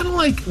 She's kind of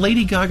like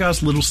Lady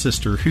Gaga's little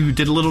sister who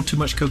did a little too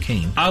much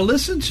cocaine. I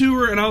listened to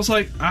her and I was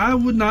like, I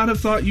would not have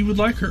thought you would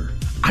like her.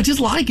 I just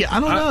like it. I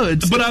don't know.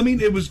 But I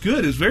mean, it was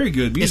good. It's very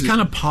good music. It's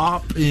kind of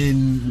pop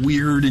and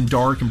weird and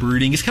dark and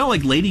brooding. It's kind of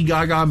like Lady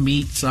Gaga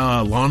meets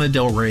Lana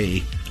Del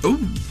Rey. Oh,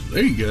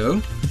 there you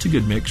go. It's a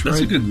good mix, right?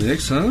 That's a good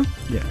mix, huh?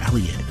 Yeah,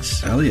 Ali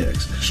X. Ali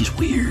X. She's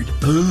weird.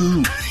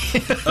 Ooh.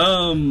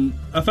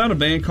 I found a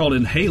band called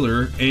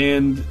Inhaler,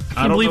 and I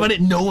can't believe I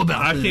didn't know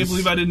about this. I can't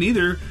believe I didn't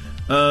either.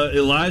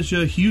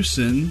 Elijah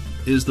Hewson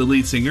is the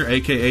lead singer,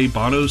 a.k.a.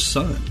 Bono's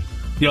son.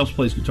 He also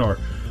plays guitar.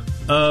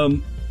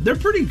 They're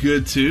pretty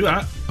good, too.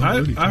 I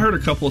heard a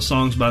couple of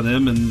songs by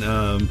them,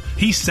 and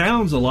he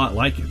sounds a lot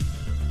like him.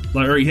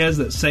 Or he has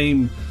that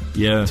same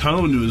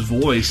tone to his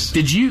voice.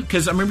 Did you,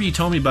 because I remember you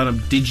told me about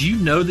him, did you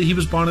know that he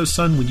was Bono's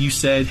son when you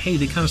said, hey,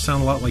 they kind of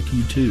sound a lot like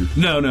you, too?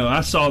 No,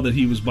 I saw that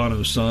he was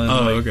Bono's son.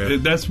 Oh, okay.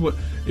 That's what,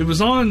 it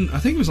was on, I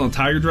think it was on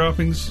Tiger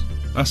Droppings.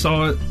 I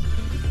saw it,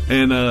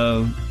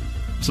 and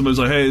somebody's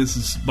like, hey, this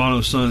is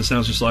Bono's son, it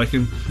sounds just like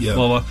him. Yeah.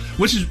 Blah,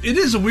 blah. It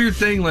is a weird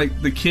thing,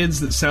 like the kids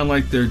that sound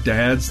like their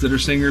dads that are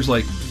singers,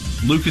 like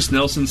Lucas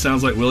Nelson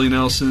sounds like Willie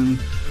Nelson.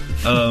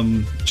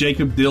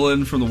 Jacob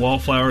Dylan from the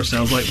Wallflowers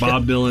sounds like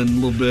Bob Dylan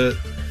a little bit.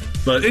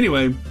 But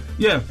anyway,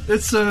 yeah,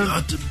 it's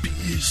got to be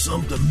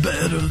something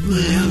better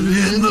than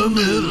in the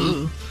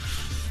middle.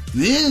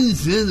 Then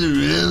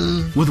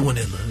Cinderella with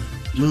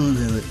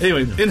vanilla.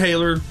 Anyway,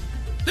 Inhaler.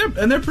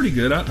 They're pretty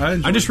good.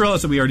 I just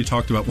realized that we already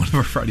talked about one of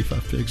our Friday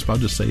 5 picks, but I'll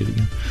just say it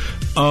again.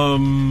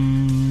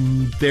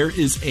 There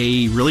is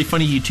a really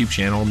funny YouTube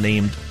channel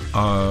named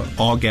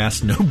All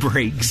Gas No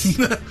Brakes.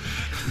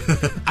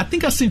 I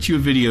think I sent you a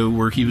video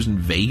where he was in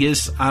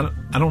Vegas. I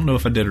don't know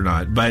if I did or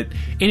not, but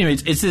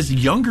anyways, it's this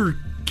younger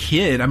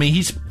kid. I mean,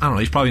 he's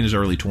probably in his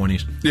early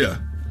 20s. Yeah.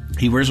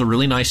 He wears a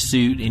really nice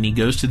suit and he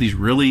goes to these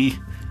really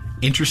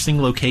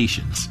interesting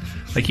locations.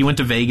 Like he went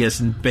to Vegas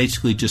and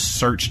basically just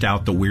searched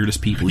out the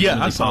weirdest people.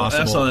 I saw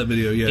that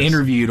video. Yes.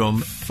 Interviewed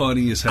them.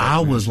 Funny as hell. I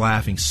was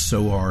laughing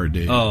so hard,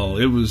 dude. Oh,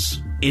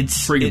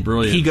 it's freaking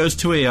brilliant. He goes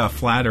to a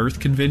flat Earth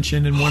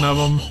convention in one of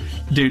them.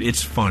 Dude,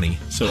 it's funny.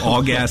 So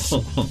all gas,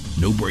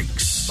 no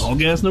brakes. All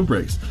gas, no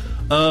brakes.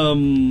 A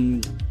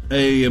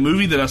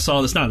movie that I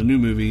saw that's not a new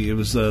movie. It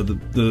was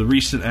the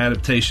recent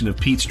adaptation of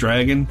Pete's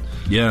Dragon.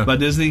 Yeah. By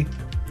Disney.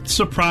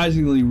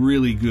 Surprisingly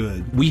really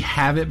good. We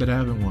have it, but I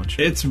haven't watched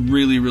it. It's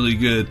really, really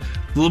good.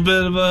 A little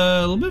bit of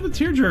a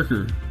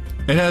tearjerker.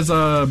 It has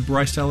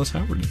Bryce Dallas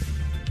Howard in it.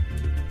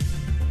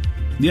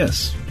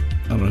 Yes.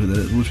 I don't know who that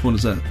is. Which one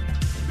is that?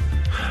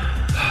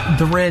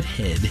 The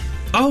redhead.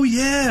 Oh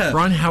yeah,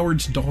 Ron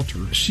Howard's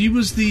daughter. She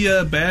was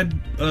the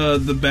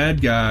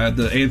bad guy,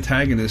 the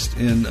antagonist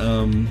in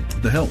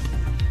The Help.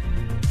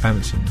 I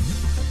haven't seen that.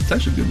 It's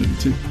actually a good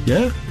movie too.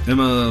 Yeah,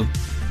 Emma.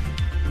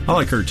 I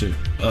like her too.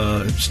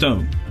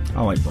 Stone.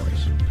 I like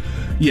Bryce.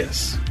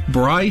 Yes.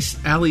 Bryce,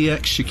 Ali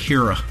X,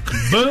 Shakira.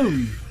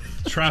 Boom.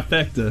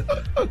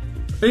 Trifecta.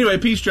 Anyway,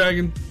 Pete's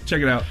Dragon.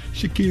 Check it out.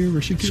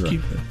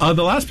 Shakira.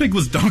 The last pick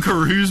was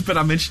Dunkaroos, but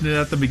I mentioned it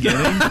at the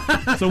beginning.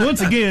 So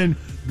once again,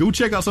 go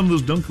check out some of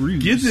those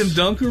Dunkaroos. Get them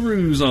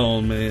Dunkaroos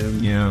on,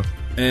 man. Yeah.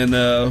 And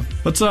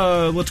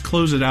let's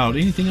close it out.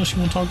 Anything else you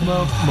want to talk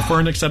about before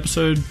our next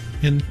episode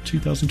in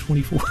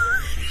 2024?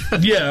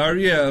 Yeah.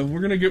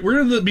 We're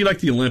gonna be like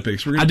the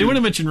Olympics. I do want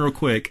to mention real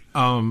quick.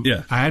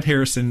 I had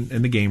Harrison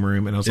in the game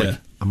room, and I was like,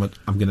 I'm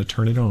gonna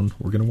turn it on.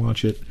 We're gonna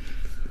watch it.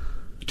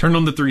 Turned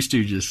on the Three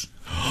Stooges.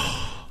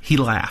 He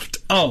laughed.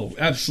 Oh,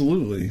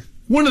 absolutely.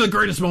 One of the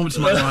greatest moments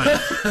of my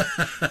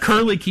life.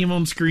 Curly came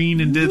on screen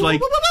and did like,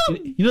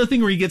 you know the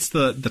thing where he gets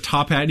the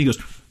top hat and he goes.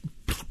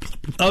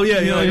 Oh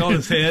yeah, like on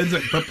his head.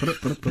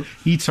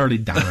 He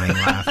started dying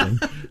laughing.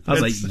 I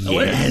was like,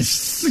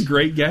 yes, it's a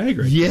great gag,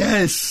 right?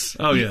 Yes.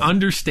 Oh yeah, he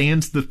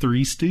understands the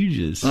Three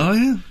Stooges. Oh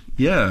yeah,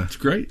 yeah, it's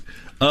great.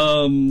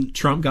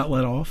 Trump got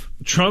let off.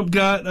 Trump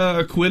got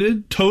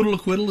acquitted, total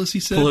acquittal, as he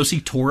said.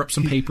 Pelosi tore up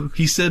some paper.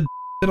 He said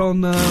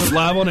on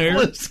live on air.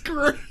 That's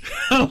great.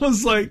 I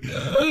was like,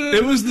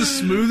 it was the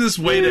smoothest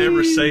way to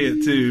ever say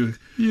it too.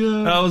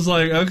 Yeah. I was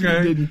like,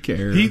 okay, He didn't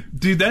care.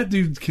 That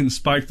dude can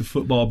spike the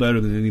football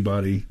better than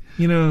anybody.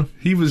 You know,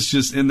 He was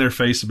just in their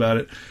face about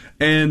it,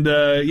 and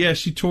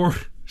she tore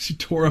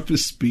up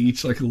his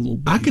speech like a little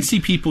baby. I could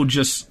see people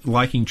just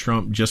liking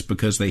Trump just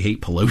because they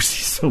hate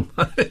Pelosi so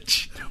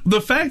much.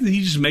 The fact that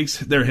he just makes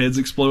their heads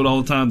explode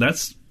all the time,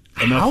 that's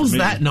enough How's for me.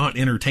 that not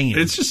entertaining?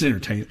 It's just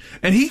entertaining.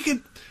 And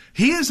he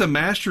is a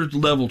master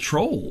level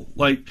troll.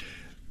 Like,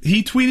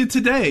 he tweeted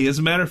today, as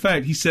a matter of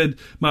fact, he said,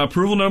 my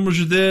approval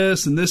numbers are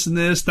this and this and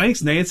this.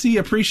 Thanks, Nancy.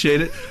 Appreciate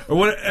it. Or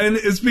what? And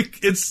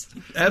it's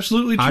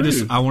absolutely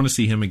true. I want to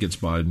see him against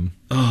Biden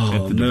Oh,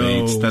 at the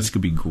debates. no. That's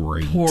going to be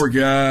great. Poor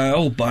guy.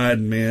 Old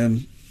Biden,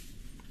 man.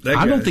 That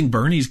I guy. don't think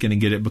Bernie's going to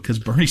get it because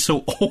Bernie's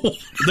so old.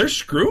 They're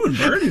screwing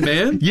Bernie,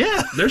 man.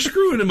 Yeah. They're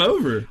screwing him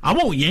over. I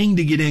want Yang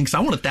to get in because I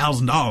want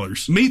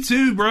 $1,000. Me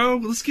too, bro.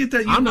 Let's get that.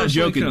 I'm not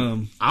universal joking.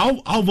 income.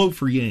 I'll vote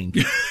for Yang.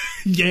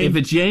 Yang. If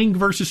it's Yang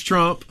versus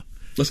Trump,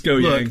 Let's go,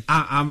 look, Yang.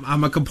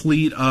 I'm a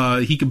complete.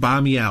 He can buy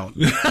me out.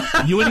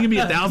 You want to give me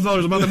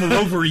 $1,000 a month? I'm gonna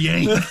vote for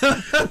Yang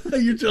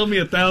You're telling me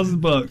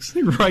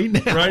 $1,000 right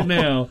now. right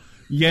now.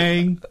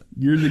 Yang,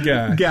 you're the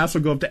guy. Gas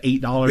will go up to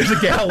 $8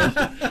 a gallon.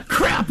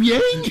 Crap,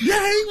 Yang.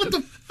 Yang, what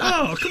the?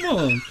 Oh, come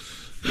on.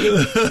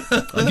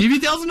 I'll give you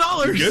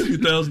 $1,000. Give you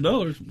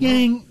 $1,000.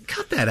 Yang,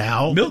 cut that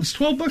out. Milk's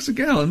 $12 a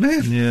gallon,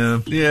 man. Yeah.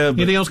 Yeah.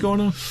 But, Anything else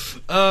going on?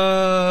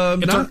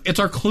 It's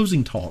our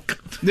closing talk.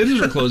 This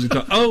is our closing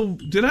talk. Oh,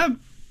 did I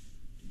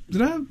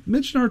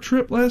mention our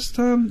trip last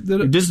time?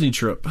 Disney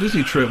trip.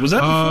 Disney trip. Was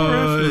that before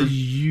or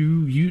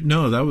after?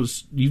 No, that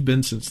was you've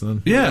been since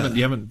then. Yeah.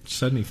 You haven't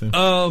said anything.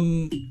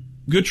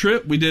 Good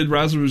trip. We did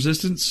Rise of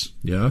Resistance.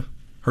 Yeah.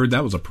 Heard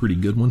that was a pretty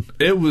good one.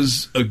 It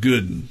was a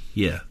good one.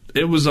 Yeah.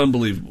 It was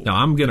unbelievable. Now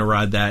I'm gonna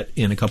ride that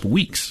in a couple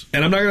weeks.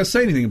 And I'm not going to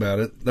say anything about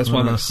it. That's why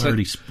I'm not saying.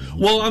 already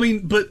spoiled. Well, I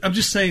mean, but I'm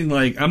just saying,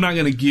 like, I'm not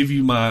going to give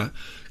you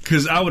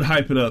because I would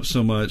hype it up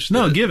so much.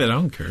 No, give it. I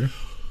don't care.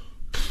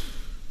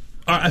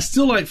 I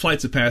still like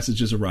Flights of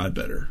Passage as a ride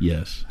better.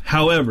 Yes.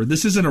 However,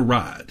 this isn't a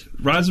ride.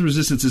 Rise of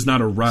Resistance is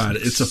not a ride.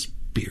 It's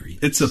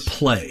a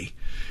play.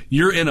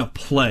 You're in a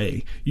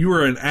play. You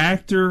are an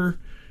actor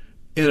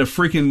in a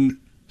freaking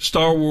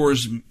Star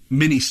Wars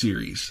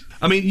miniseries.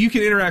 I mean, you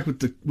can interact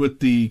with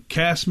the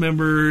cast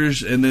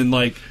members, and then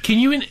like, can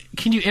you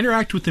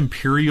interact with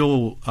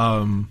Imperial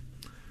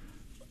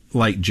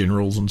like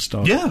generals and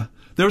stuff? yeah.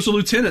 There was a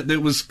lieutenant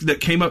that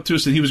came up to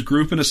us and he was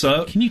grouping us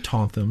up. Can you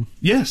taunt them?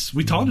 Yes,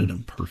 we taunted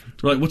him.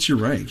 Perfect. We're like, "What's your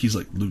rank?" He's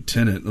like,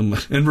 "Lieutenant."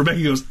 And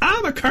Rebecca goes,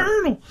 "I'm a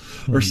colonel,"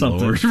 or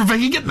something. Lord.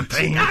 Rebecca, get the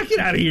thing. Get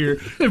out of here!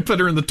 And put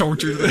her in the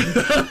torture thing.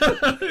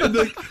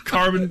 The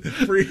carbon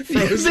free.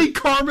 They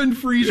carbon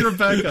freeze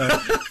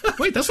Rebecca.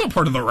 Wait, that's not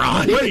part of the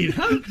ride. Wait,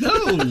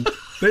 no,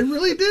 they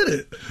really did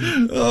it.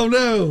 Oh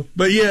no!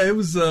 But yeah, it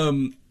was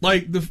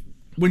like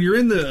when you're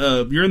in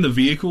the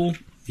vehicle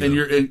and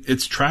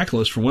it's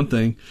trackless for one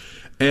thing.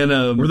 And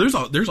Well, there's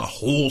a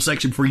whole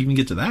section before you even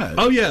get to that.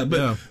 oh yeah,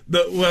 but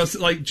it's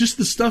like just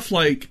the stuff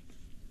like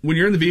when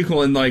you're in the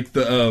vehicle and like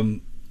the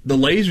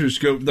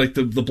lasers go, like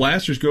the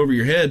blasters go over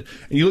your head,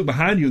 and you look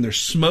behind you and there's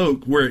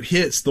smoke where it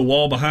hits the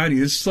wall behind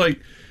you. It's just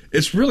like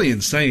it's really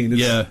insane.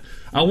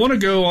 I want to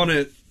go on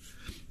it.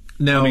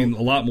 Now, I mean,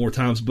 a lot more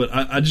times, but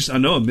I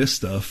know I missed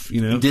stuff.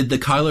 You know, did the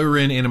Kylo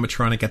Ren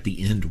animatronic at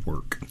the end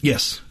work?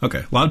 yes.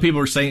 Okay. A lot of people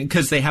are saying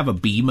because they have a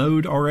B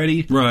mode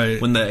already.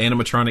 Right. When the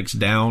animatronic's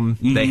down,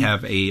 they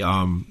have a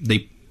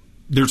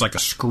there's like a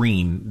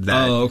screen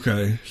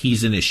that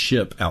he's in his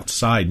ship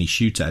outside and he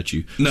shoots at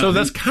you. No, so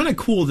that's kind of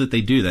cool that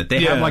they do that.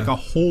 They have like a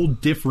whole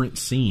different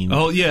scene.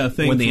 Oh yeah,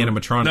 when the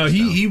animatronic. No,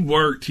 he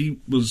worked. He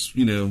was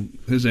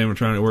his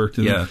animatronic worked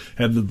and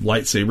had the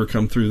lightsaber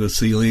come through the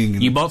ceiling.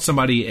 And you bought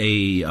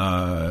somebody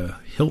a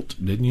hilt,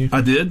 didn't you?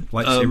 I did.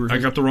 Lightsaber. I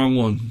got the wrong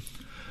one.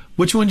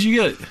 Which one did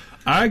you get?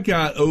 I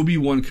got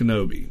Obi-Wan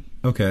Kenobi.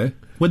 Okay.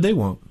 What'd they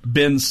want?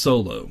 Ben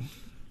Solo.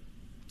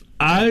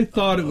 I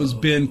thought it was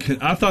Ben.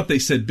 I thought they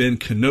said Ben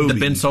Kenobi. The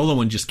Ben Solo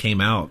one just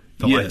came out.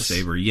 The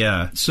lightsaber,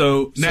 yeah.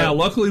 So now,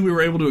 luckily, we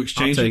were able to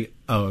exchange it.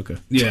 Oh, okay.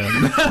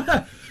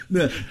 Yeah.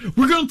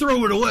 We're gonna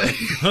throw it away.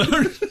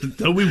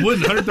 No, we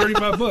wouldn't.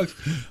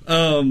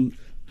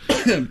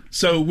 $135.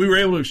 So we were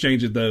able to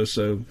exchange it though.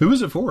 So who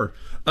was it for?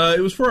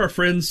 It was for our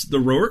friends, the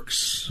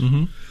Rourkes.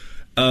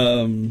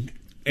 Mm-hmm.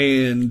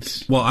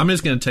 And well, I'm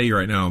just gonna tell you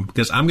right now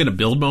because I'm gonna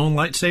build my own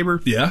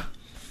lightsaber. Yeah.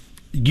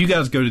 You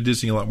guys go to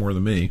Disney a lot more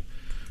than me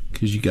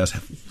because you guys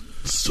have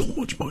so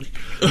much money.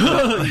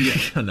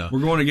 I know. We're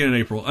going again in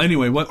April.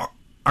 Anyway, what?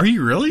 Are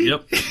you really?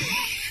 Yep.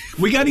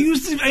 We got to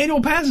use the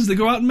annual passes that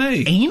go out in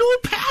May. Annual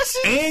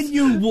passes?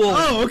 Annual.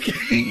 Oh,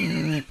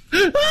 okay.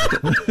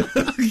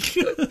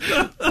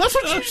 That's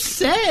what you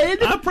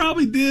said. I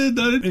probably did.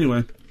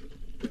 Anyway.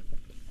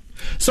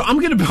 So I'm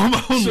going to build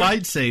my own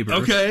lightsaber.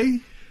 Okay.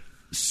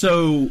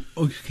 So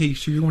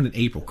you're going in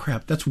April.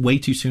 Crap, that's way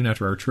too soon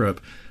after our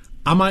trip.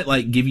 I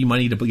might give you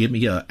money to get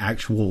me an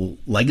actual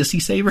legacy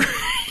saber.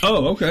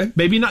 Oh, okay.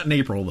 Maybe not in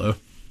April though.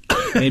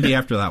 Maybe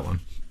after that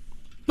one.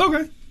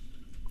 Okay.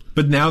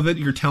 But now that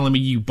you're telling me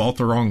you bought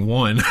the wrong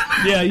one,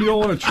 Yeah, you don't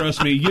want to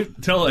trust me.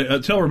 Tell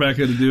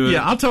Rebecca to do it.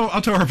 yeah, I'll tell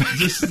Rebecca.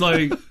 Just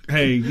like,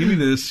 hey, give me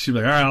this. She'll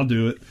be like, all right, I'll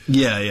do it.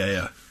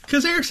 Yeah.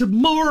 Because Eric's a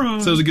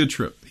moron. So it was a good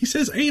trip. He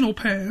says anal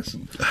pass.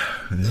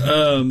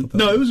 No,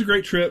 it was a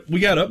great trip. We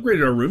got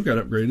upgraded. Our room got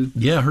upgraded.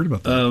 Yeah, I heard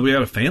about that. We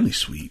had a family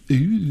suite.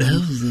 Ooh. That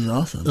was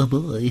awesome. Oh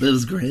boy, it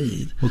was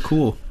great. Well,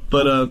 cool.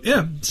 But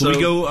yeah, so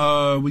we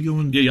go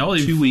in y'all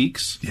leave 2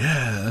 weeks.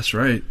 Yeah, that's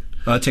right.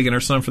 Taking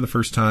our son for the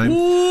first time.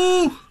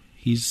 Woo!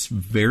 He's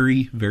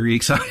very, very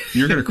excited.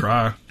 You're gonna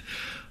cry.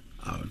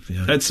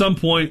 Yeah. At some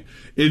point,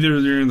 either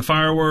during the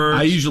fireworks,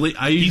 I usually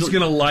he's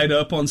gonna light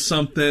up on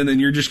something, and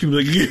you're just gonna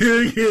be like,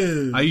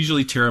 yeah. I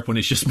usually tear up when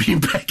it's just me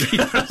and Becky.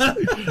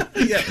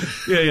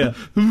 yeah.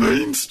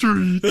 Main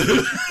Street.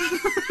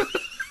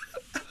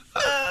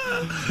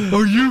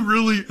 Are you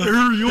really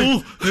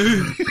Ariel?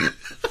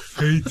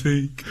 Hey,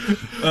 take.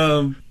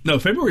 No,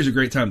 February's a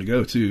great time to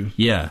go too.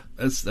 Yeah,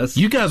 That's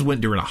you guys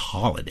went during a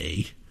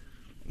holiday.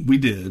 We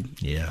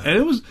did. Yeah,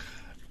 and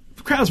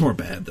the crowds weren't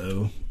bad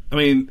though. I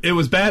mean, it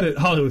was bad at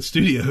Hollywood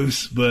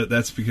Studios, but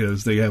that's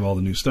because they have all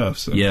the new stuff.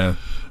 So yeah.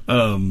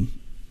 Do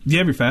you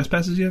have your fast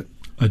passes yet?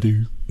 I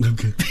do.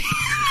 Okay.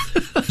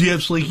 Do you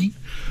have Slinky?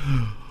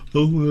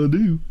 Oh, I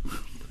do.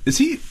 Is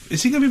he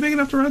gonna be big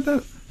enough to ride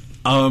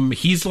that?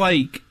 He's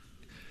like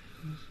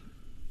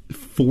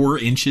 4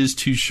 inches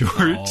too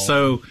short,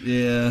 so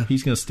yeah,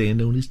 he's gonna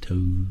stand on his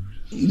toes.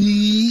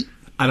 I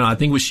don't know. I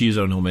think with shoes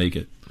on, he'll make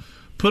it.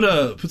 Put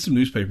some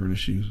newspaper in his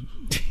shoes.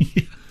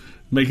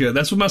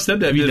 That's what my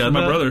stepdad did for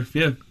my brother.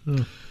 Yeah.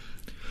 Oh.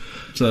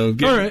 So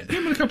give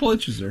him a couple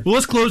inches there. Well,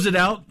 let's close it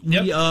out.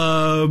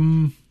 Yep.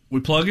 We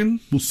plugging.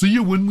 We'll see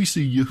you when we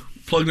see you.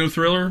 Plug No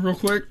Thriller real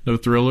quick. No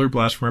Thriller,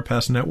 Blast from Our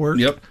Past Network.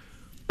 Yep.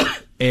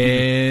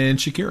 And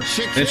Shakira.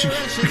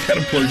 We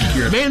gotta plug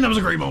Shakira. Man, that was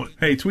a great moment.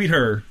 Hey, tweet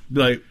her. Be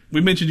like,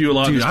 we mentioned you a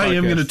lot. Dude, in this I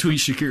am podcast. going to tweet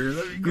Shakira.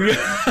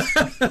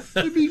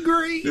 That'd be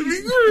great. That'd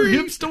be great. Her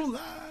hips don't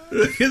lie.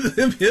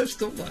 Them hips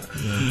don't lie.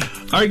 Yeah.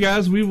 All right,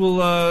 guys. We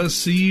will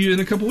see you in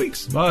a couple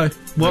weeks. Bye.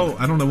 Well,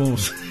 I don't know when we'll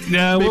see.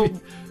 Yeah, well,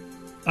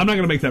 I'm not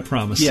going to make that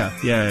promise.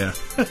 Yeah.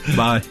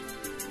 Bye.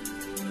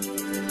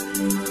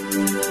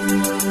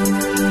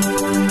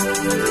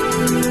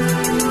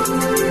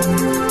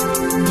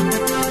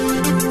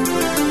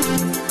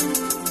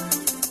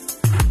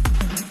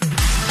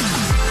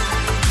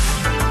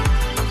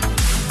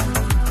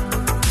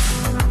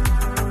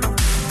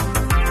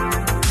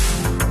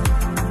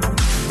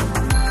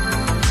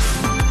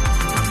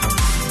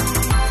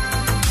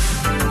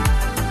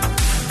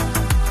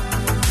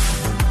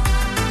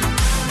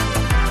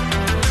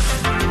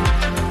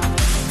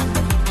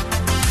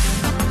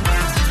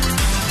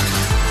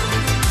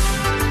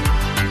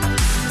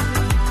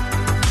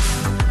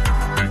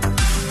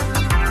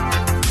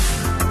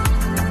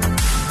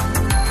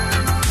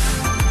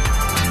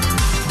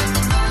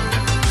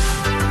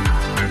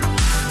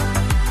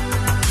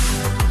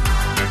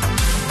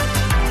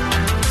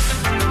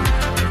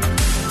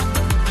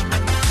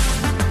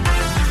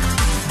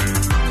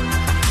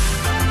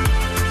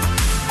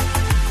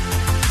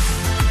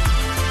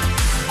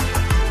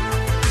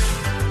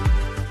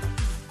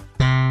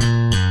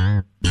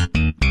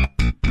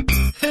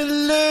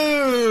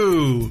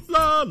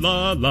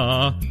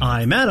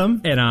 I'm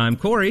Adam. And I'm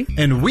Corey.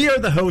 And we are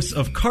the hosts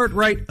of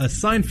Cartwright, a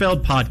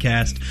Seinfeld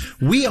podcast.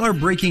 We are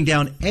breaking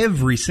down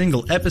every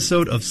single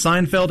episode of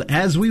Seinfeld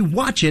as we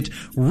watch it,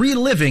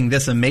 reliving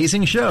this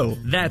amazing show.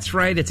 That's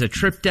right. It's a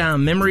trip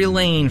down memory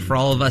lane for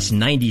all of us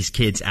 90s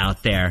kids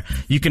out there.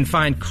 You can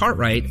find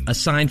Cartwright, a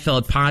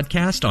Seinfeld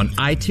podcast on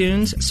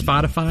iTunes,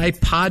 Spotify,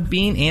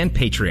 Podbean, and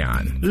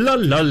Patreon. La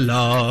la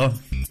la.